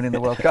of winning the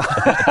World Cup.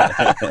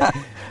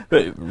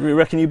 But you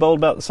reckon you bowled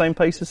about the same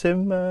pace as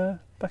him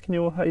back in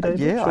your heyday?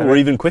 Yeah, or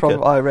even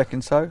quicker? I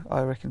reckon so.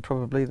 I reckon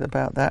probably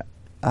about that.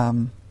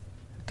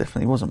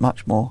 Definitely wasn't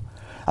much more.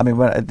 I mean,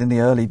 in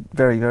the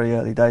very, very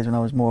early days when I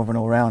was more of an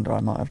all-rounder, I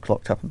might have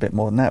clocked up a bit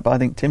more than that, but I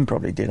think Tim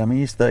probably did. I mean,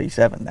 he's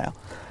 37 now.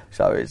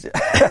 So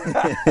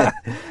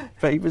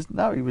but he was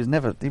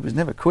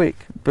never quick,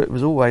 but it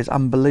was always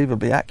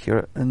unbelievably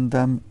accurate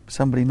and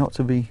somebody not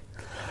to be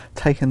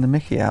taken the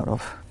mickey out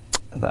of.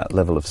 That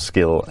level of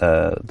skill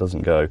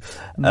doesn't go.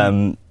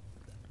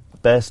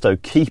 Bairstow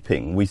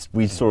keeping,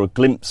 we saw a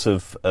glimpse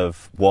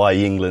of why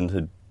England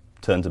had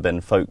turned to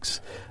Ben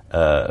Foakes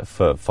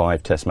for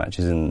 5 Test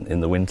matches in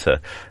the winter.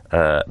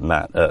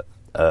 Matt,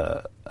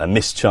 a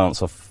missed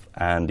chance off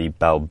Andy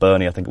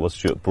Balbirnie, I think it was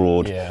Stuart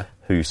Broad. Yeah.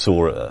 Who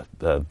saw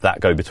that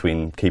go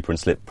between keeper and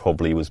slip,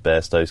 probably was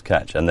Bairstow's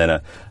catch, and then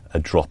a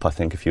drop, I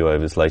think, a few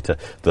overs later.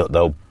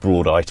 They'll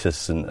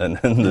Broaditis and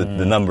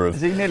the number of...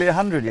 Is he nearly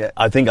 100 yet?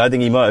 I think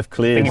he might have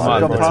cleared.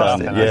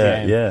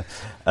 Yeah.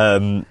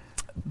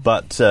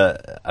 But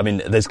I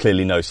mean, there's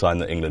clearly no sign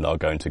that England are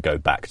going to go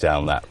back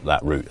down that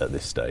route at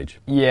this stage.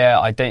 Yeah,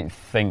 I don't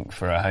think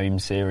for a home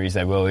series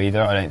they will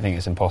either. I don't think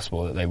it's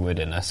impossible that they would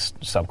in a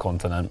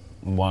subcontinent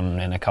one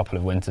in a couple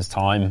of winters'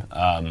 time.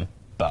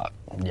 But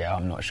yeah,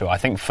 I'm not sure. I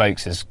think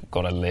Foakes has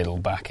got a little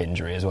back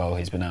injury as well.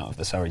 He's been out of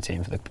the Surrey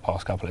team for the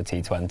past couple of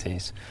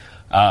T20s.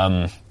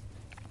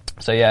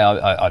 So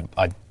yeah,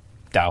 I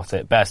doubt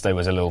it. Bairstow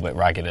was a little bit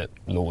ragged at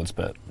Lords,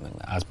 but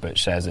as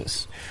Butch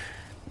says,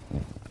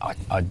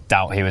 I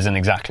doubt he was in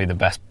exactly the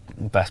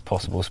best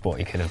possible spot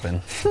he could have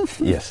been.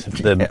 Yes,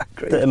 there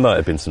might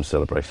have been some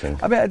celebration.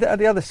 I mean,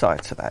 the other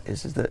side to that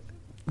is that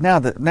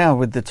now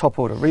with the top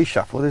order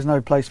reshuffle, there's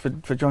no place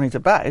for Johnny to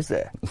bat, is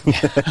there?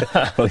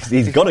 Well,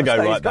 he's got to go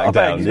right back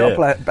down. He's got to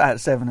play bat at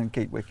 7 and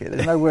keep wicket.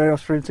 There's nowhere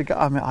else for him to go.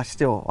 I mean,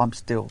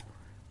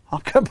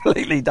 I'm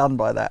completely done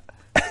by that.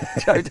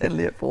 Joe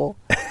Denley at 4.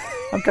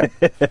 Okay.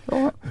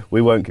 All right.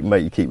 We won't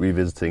make you keep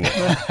revisiting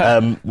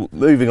it.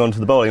 Moving on to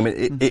the bowling, I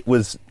mean, it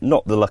was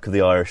not the luck of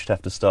the Irish to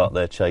have to start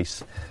their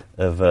chase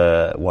of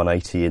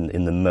 180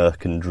 in the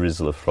murk and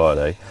drizzle of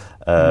Friday.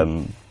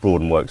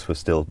 Broad and Woakes were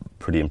still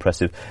pretty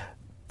impressive.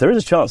 There is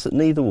a chance that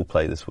neither will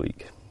play this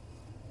week.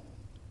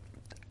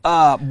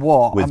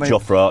 What? With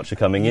Jofra Archer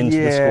coming into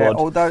the squad.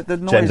 Although the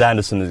noise, James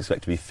Anderson is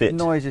expected to be fit.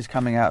 Noise is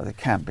coming out of the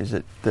camp is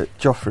that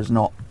Jofra's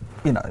not,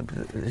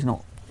 is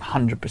not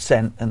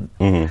 100%, and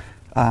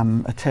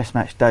a Test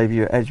match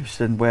debut at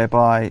Edgbaston,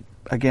 whereby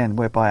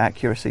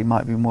accuracy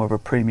might be more of a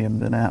premium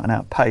than out and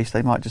out pace.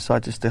 They might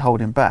decide just to hold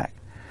him back,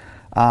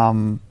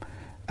 and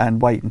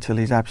wait until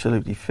he's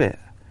absolutely fit.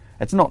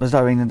 It's not as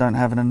though England don't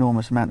have an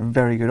enormous amount of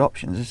very good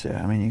options, is there?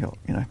 I mean, you got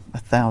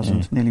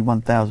 1,000, nearly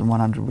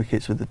 1,100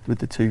 wickets with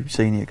the two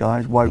senior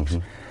guys. Woakes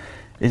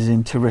is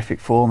in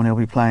terrific form, and he'll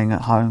be playing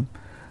at home.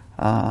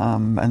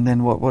 And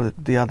then what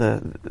the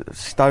other,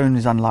 Stone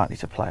is unlikely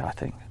to play. I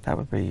think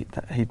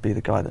he'd be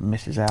the guy that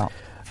misses out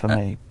for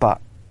me. But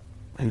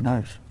who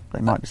knows? They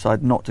might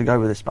decide not to go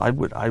with this. I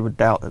would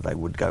doubt that they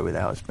would go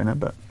without a spinner.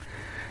 But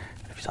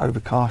if it's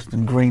overcast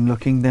and green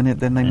looking, then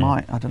they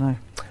might. I don't know.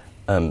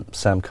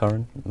 Sam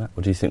Curran, Matt,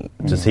 what do you think?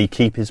 Does he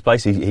keep his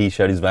place? He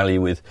showed his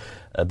value with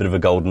a bit of a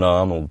golden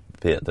arm,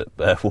 albeit that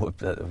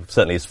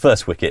certainly his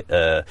first wicket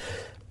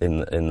in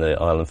the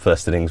Ireland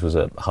first innings was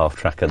a half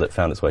tracker that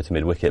found its way to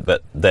mid wicket.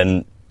 But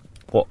then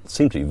what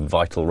seemed to be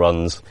vital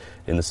runs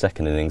in the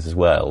second innings as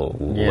well.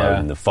 Although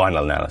in the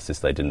final analysis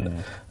they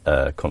didn't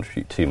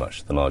contribute too much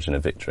to the margin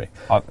of victory.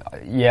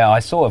 I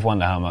sort of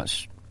wonder how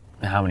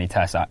many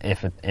tests,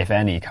 if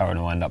any,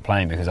 Curran will end up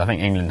playing, because I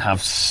think England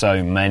have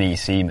so many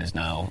seamers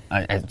now,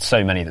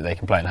 so many that they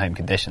can play in home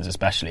conditions,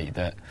 especially,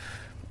 that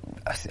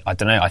I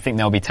don't know. I think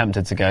they'll be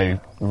tempted to go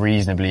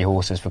reasonably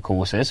horses for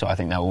courses, so I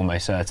think they'll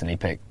almost certainly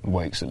pick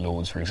Woakes at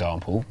Lords, for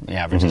example. The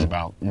average is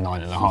about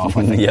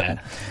 9.5,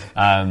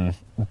 I think.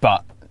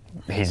 But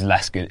he's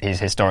less good. He's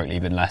historically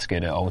been less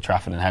good at Old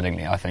Trafford and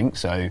Headingley, I think.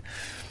 So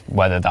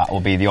whether that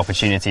will be the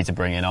opportunity to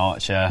bring in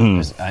Archer,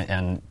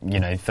 and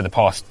for the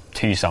past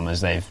 2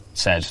 summers they've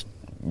said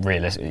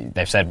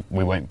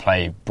we won't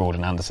play Broad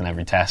and Anderson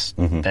every test.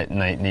 That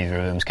neither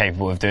of them's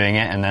capable of doing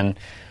it, and then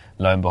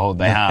lo and behold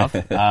they have.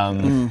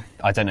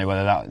 I don't know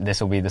whether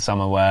this will be the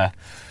summer where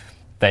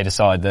they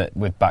decide that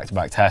with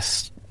back-to-back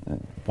tests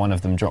one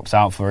of them drops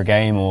out for a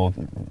game, or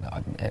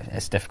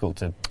it's difficult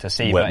to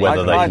see.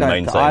 Whether they can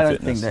maintain fitness. I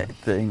don't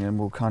think that England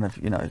will kind of,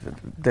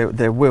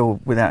 there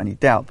will, without any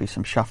doubt, be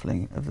some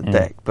shuffling of the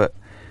deck, but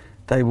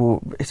they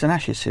will. It's an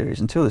Ashes series.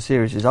 Until the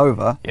series is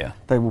over,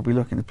 they will be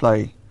looking to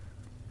play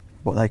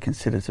what they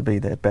consider to be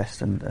their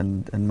best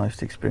and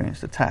most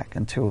experienced attack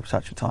until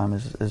such a time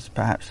as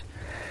perhaps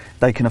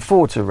they can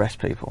afford to rest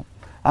people.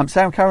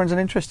 Sam Curran's an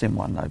interesting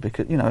one though,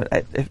 because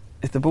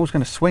if the ball's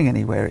going to swing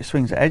anywhere, it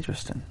swings at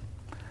Edgbaston.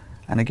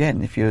 And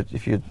again, if you're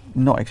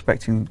not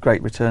expecting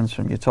great returns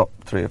from your top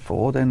 3 or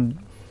 4, then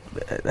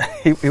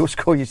he'll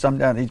score you some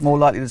down. He's more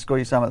likely to score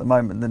you some at the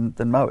moment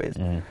than Mo is.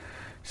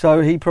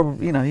 So he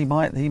probably, he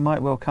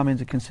might well come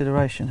into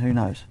consideration. Who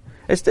knows?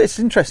 It's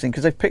interesting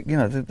because they've picked.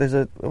 There's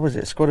a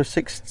squad of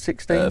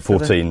 16,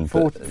 14.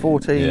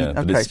 14. Yeah,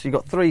 okay, so you've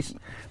got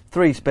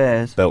three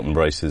spares. Belt and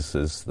braces.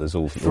 There's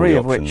all three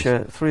all of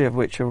options. three of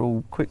which are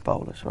all quick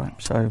bowlers, right?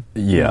 So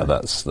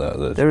that's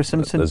there are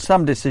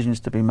some decisions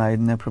to be made,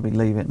 and they'll probably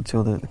leave it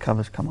until the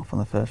covers come off on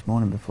the first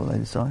morning before they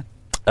decide.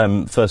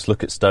 First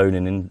look at Stone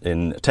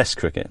in Test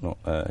cricket.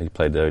 He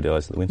played the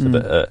ODIs at the Winter,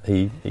 but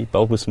he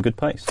bowled with some good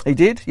pace. He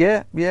did,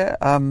 yeah.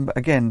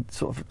 Again,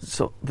 sort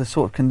of the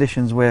sort of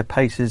conditions where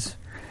pace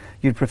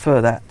you'd prefer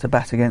that to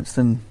bat against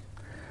than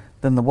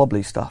the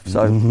wobbly stuff.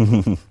 So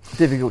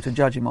difficult to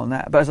judge him on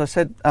that. But as I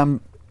said in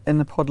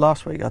the pod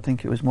last week, I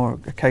think it was more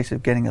a case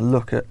of getting a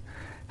look at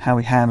how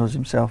he handles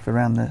himself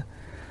around the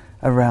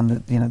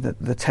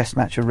Test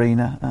match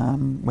arena,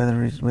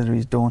 whether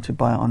he's daunted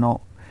by it or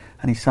not.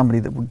 And he's somebody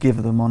that would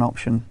give them an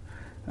option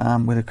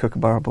with a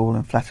Kookaburra ball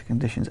in flatter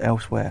conditions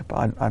elsewhere.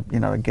 But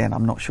again,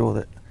 I'm not sure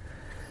that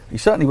he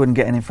certainly wouldn't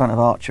get in front of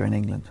Archer in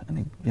England,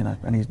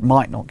 and he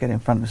might not get in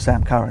front of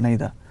Sam Curran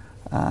either.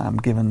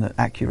 Given that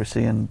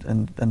accuracy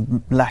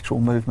and lateral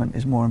movement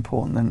is more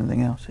important than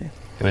anything else here.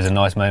 It was a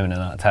nice moment in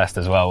that test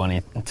as well when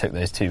he took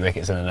those 2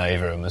 wickets in an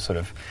over and was sort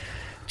of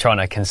trying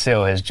to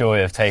conceal his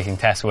joy of taking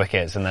Test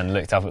wickets, and then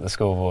looked up at the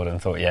scoreboard and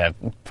thought,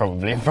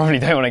 probably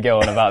don't want to go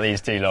on about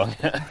these too long.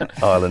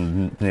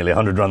 Ireland nearly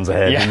 100 runs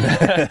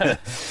ahead.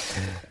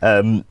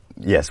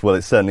 Yes, well,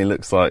 it certainly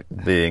looks like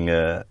being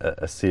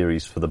a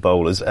series for the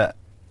bowlers.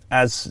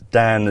 As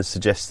Dan has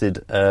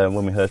suggested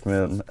when we heard from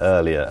him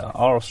earlier,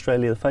 are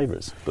Australia the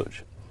favourites,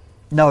 Butch?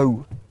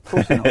 No, of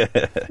course they're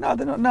not. No,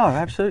 they're not. No,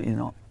 absolutely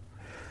not.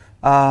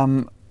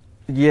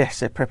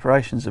 Yes, their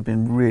preparations have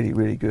been really,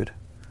 really good.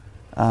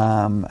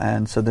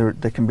 And so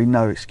there can be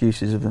no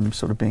excuses of them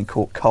sort of being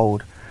caught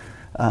cold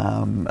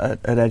at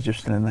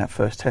Edgbaston in that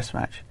first Test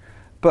match.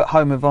 But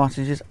home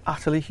advantage is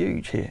utterly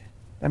huge here.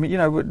 I mean,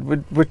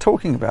 we're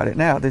talking about it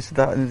now.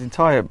 The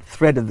entire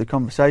thread of the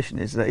conversation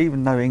is that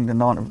even though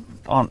England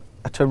aren't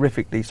a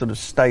terrifically sort of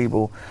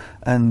stable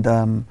and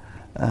the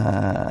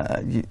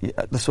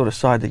sort of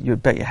side that you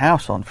would bet your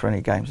house on for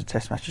any games and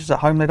Test matches. At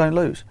home, they don't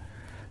lose,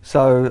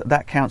 so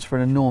that counts for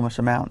an enormous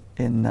amount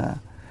in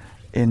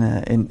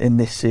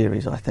this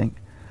series. I think.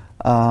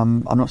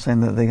 I'm not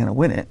saying that they're going to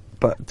win it,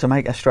 but to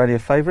make Australia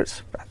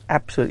favourites,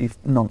 absolutely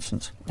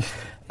nonsense.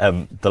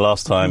 The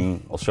last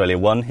time Australia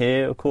won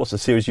here, of course, a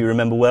series you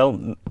remember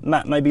well.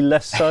 Matt, maybe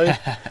less so.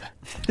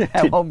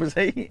 How old was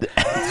he?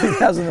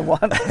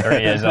 2001.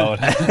 3 years old.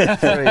 3,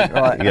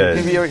 right.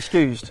 Maybe you're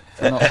excused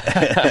for not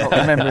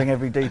remembering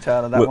every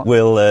detail of that one.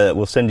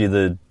 We'll send you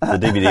the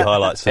DVD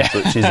highlights of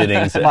Butch's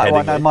innings at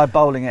Headingley. My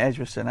bowling at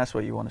Edgbaston, that's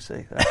what you want to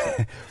see.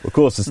 Of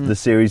course, the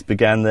series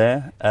began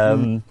there,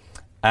 and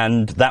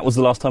that was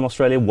the last time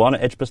Australia won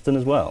at Edgbaston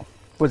as well.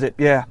 Was it?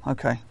 Yeah,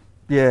 okay.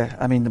 Yeah,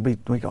 I mean,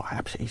 we got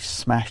absolutely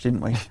smashed,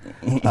 didn't we?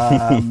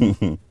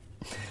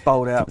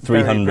 Bowled out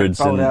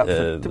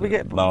 300s did we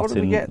get Martin, what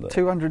did we get?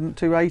 200,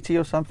 280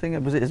 or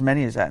something? Was it as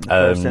many as that in the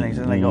first innings?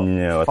 And they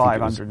got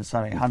 500 and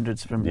something,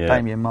 hundreds from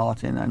Damien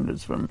Martin,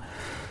 hundreds from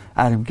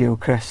Adam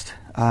Gilchrist,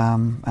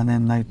 and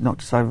then they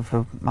knocked us over for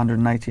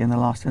 180 in the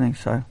last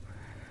innings. So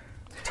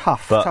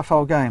tough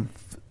old game.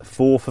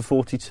 4 for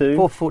 42.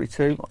 4 for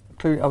 42.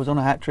 I was on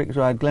a hat trick as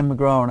well. I had Glenn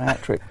McGrath on a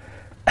hat trick.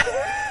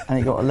 And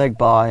he got a leg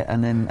by,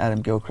 and then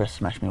Adam Gilchrist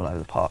smashed me all over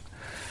the park.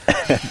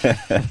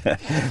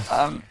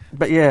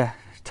 But yeah,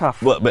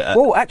 tough.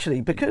 Well,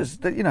 actually, because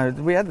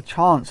we had the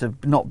chance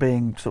of not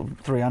being sort of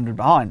 300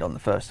 behind on the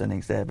first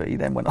innings there, but he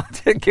then went on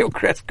to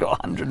Gilchrist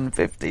got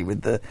 150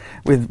 with the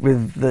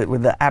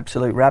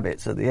absolute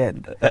rabbits at the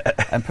end,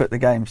 and put the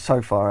game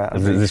so far out.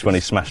 Is this when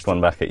he smashed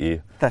one back at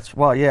you? This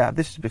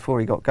is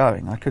before he got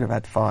going. I could have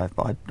had 5,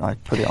 but I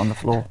put it on the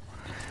floor,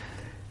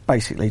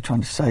 basically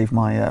trying to save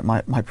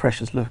my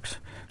precious looks.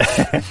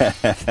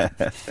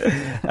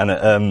 And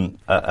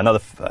another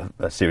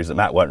series that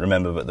Matt won't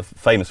remember, but the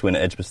famous win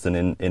at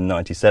Edgbaston in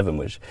 '97,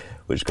 which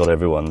got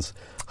everyone's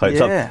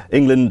hopes up.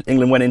 England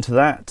went into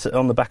that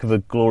on the back of a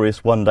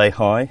glorious one-day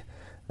high.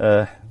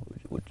 You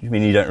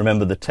mean you don't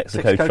remember the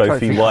Texaco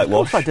Trophy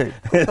whitewash? Of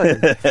course I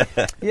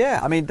do.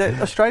 Yeah, I mean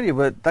Australia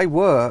were kind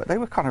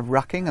of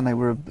rucking, and they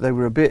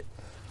were a bit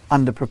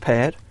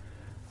underprepared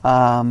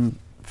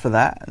for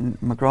that. And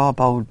McGrath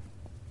bowled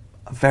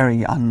very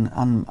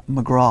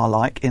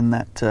McGrath-like in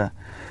that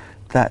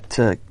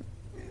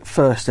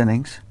first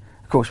innings.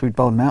 Of course, we'd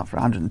bowled him out for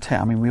 110.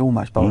 I mean, we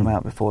almost bowled him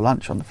out before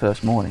lunch on the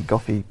first morning.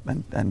 Goffey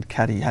and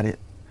Caddy had it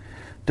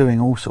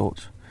doing all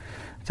sorts.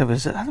 There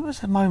was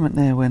a moment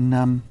there when, I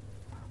don't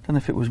know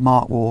if it was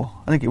Mark Waugh.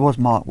 I think it was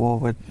Mark Waugh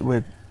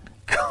where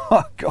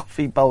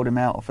Goffey bowled him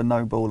out off a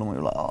no ball, and we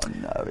were like, oh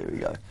no, here we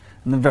go.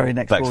 And the very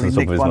next ball, he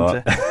nicked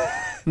one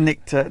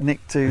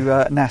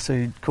to Nasser,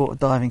 who caught a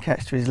diving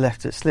catch to his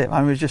left at slip. I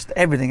mean, it was just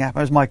everything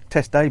happened. It was my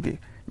Test debut.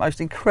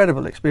 Most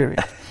incredible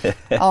experience.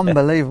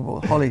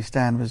 Unbelievable. Holly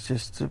stand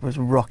was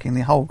rocking.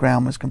 The whole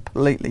ground was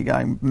completely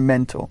going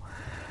mental.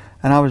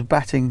 And I was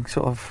batting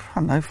sort of,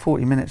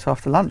 40 minutes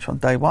after lunch on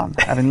day one,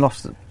 having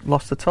lost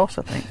the toss,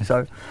 I think.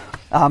 So,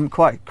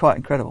 quite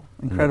incredible.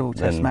 Incredible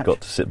Test match.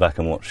 Got to sit back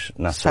and watch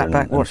Nasser. Sat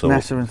back, watched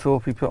Nasser and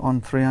Thorpe. He put on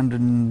 300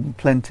 and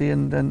plenty,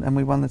 and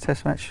we won the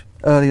Test match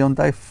early on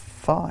day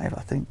 5,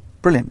 I think.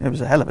 Brilliant. It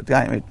was a hell of a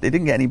game. It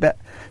didn't get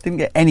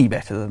any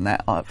better than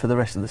that for the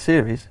rest of the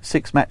series.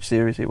 6-match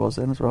series it was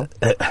then as well.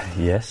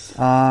 Yes.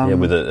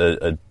 With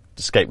a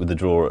escape with the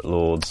draw at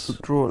Lords.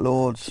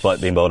 Despite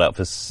being bowled out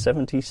for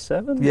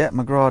 77. Yeah,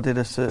 McGrath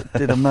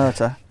did a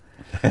murder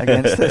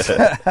against us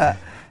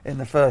in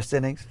the first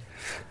innings.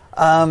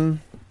 Then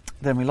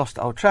we lost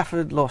at Old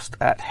Trafford, lost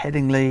at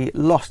Headingley,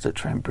 lost at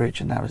Trent Bridge,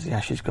 and that was the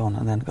Ashes gone.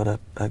 And then got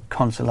a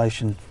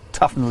consolation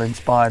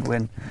Tufnell-inspired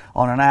win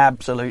on an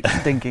absolute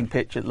stinking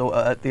pitch at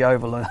the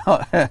Oval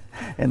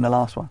in the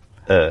last one.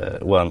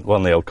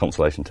 Won the old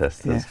consolation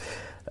test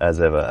as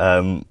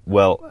ever.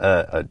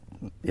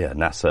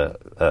 Nasser,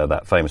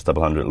 that famous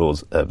double hundred at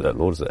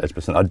Lords at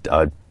Edgbaston.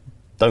 I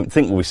don't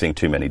think we'll be seeing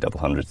too many double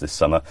hundreds this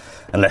summer,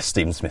 unless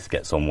Stephen Smith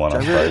gets on one.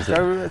 I suppose.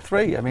 Go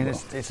 3. I mean,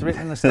 it's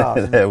written in the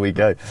stars. There we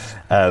go.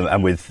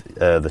 And with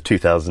the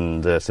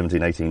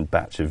 2017-18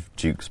 batch of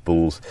Duke's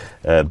balls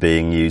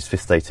being used,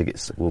 fifth day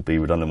tickets will be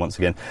redundant once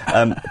again.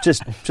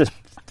 Just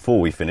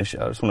before we finish,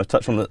 I just want to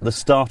touch on the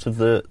start of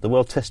the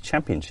World Test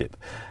Championship.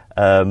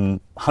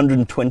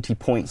 120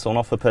 points on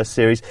offer per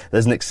series.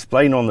 There's an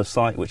explainer on the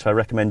site which I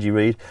recommend you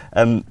read.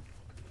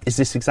 Is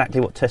this exactly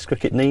what Test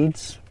cricket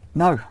needs?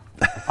 No.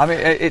 I mean,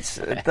 it's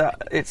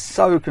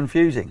so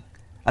confusing,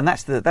 and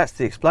that's the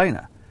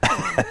explainer.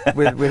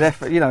 with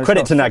effort,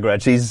 Credit to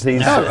Nagraj.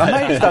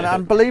 He's done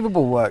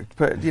unbelievable work,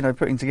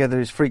 putting together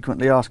his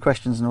frequently asked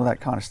questions and all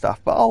that kind of stuff.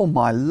 But oh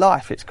my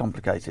life, it's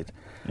complicated.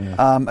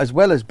 Yeah. As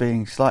well as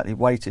being slightly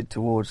weighted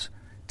towards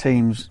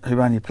teams who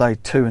only play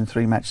 2 and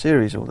 3 match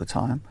series all the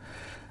time.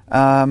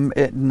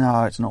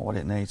 It's not what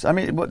it needs. I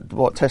mean,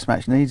 what Test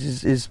match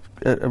needs is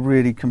a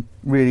really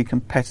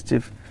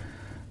competitive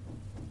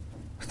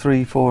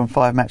 3, 4 and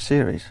 5 match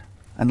series,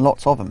 and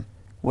lots of them.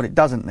 What it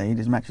doesn't need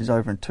is matches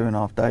over in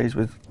 2.5 days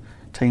with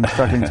teams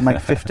struggling to make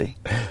 50.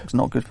 It's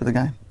not good for the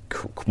game.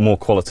 more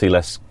quality,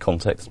 less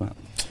context, Matt?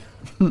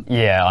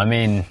 Yeah, I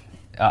mean,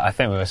 I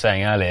think we were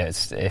saying earlier,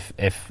 it's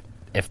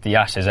if the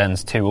Ashes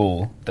ends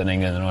 2-2, then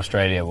England and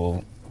Australia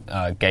will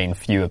gain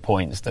fewer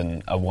points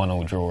than a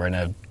 1-1 draw in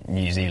a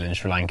New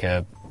Zealand-Sri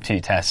Lanka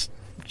 2-test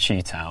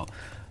shootout,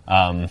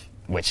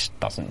 which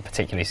doesn't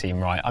particularly seem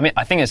right. I mean,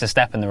 I think it's a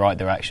step in the right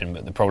direction,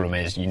 but the problem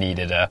is you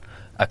needed a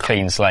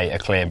clean slate, a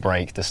clear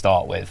break to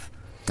start with,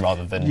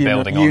 rather than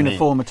building on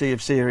uniformity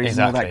of series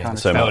and all that kind of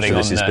stuff. So much of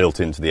this is built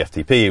into the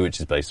FTP, which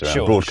is based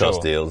around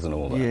broadcast deals and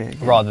all that. Yeah.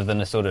 Rather than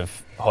a sort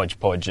of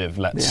hodgepodge of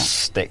let's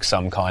stick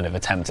some kind of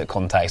attempt at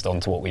context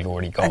onto what we've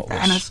already got.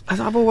 And as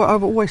I've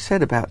always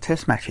said about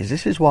Test matches,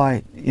 this is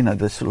why, you know,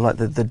 the sort of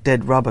like the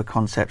dead rubber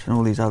concept and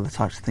all these other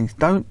types of things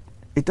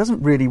it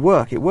doesn't really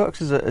work. It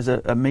works as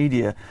a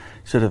media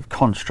sort of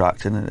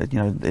construct, and you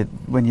know,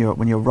 when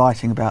you're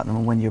writing about them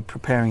and when you're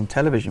preparing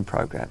television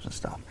programs and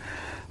stuff.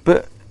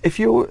 But if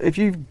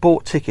you've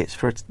bought tickets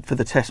for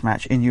the Test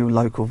match in your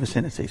local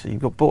vicinity, so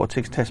you've bought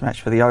a Test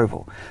match for the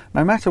Oval,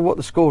 no matter what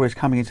the score is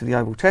coming into the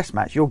Oval Test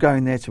match, you're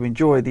going there to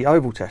enjoy the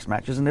Oval Test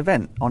match as an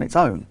event on its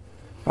own,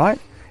 right?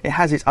 It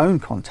has its own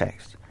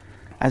context,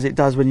 as it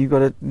does when you've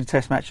got a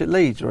Test match at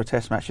Leeds or a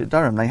Test match at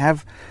Durham. They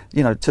have,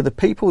 you know, to the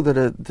people that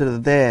are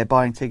there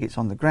buying tickets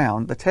on the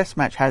ground, the Test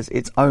match has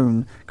its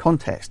own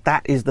context.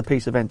 That is the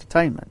piece of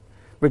entertainment,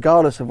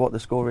 regardless of what the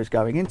score is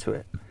going into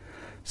it.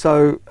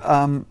 So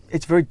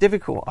it's very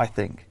difficult, I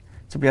think,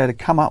 to be able to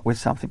come up with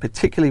something,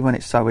 particularly when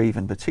it's so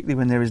even, particularly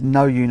when there is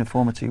no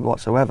uniformity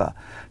whatsoever,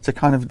 to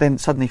kind of then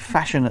suddenly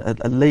fashion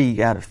a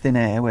league out of thin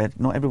air where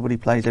not everybody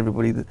plays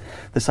everybody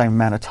the same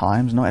amount of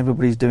times, not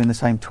everybody's doing the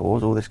same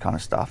tours, all this kind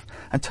of stuff,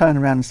 and turn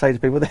around and say to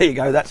people, there you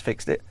go, that's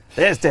fixed it.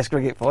 There's Test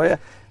cricket for you.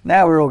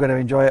 Now we're all going to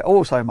enjoy it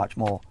all so much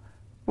more.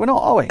 We're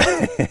not, are we?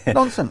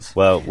 Nonsense.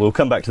 Well, we'll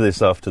come back to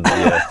this after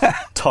the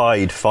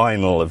tied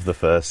final of the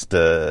first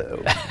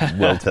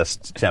World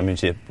Test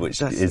Championship,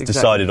 which is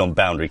decided on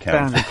boundary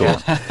counts, of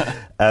course.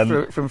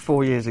 From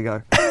 4 years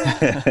ago.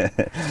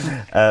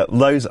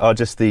 Those are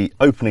just the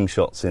opening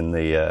shots in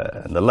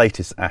the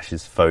latest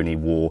Ashes phony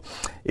war.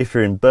 If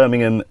you're in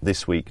Birmingham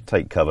this week,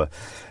 take cover,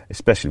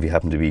 especially if you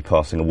happen to be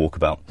passing a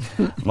walkabout.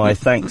 My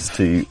thanks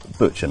to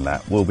Butch and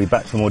Matt. We'll be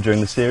back for more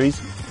during the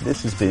series.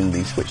 This has been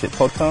the Switch It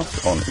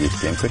podcast on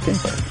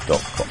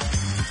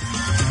ESPNcricinfo.com.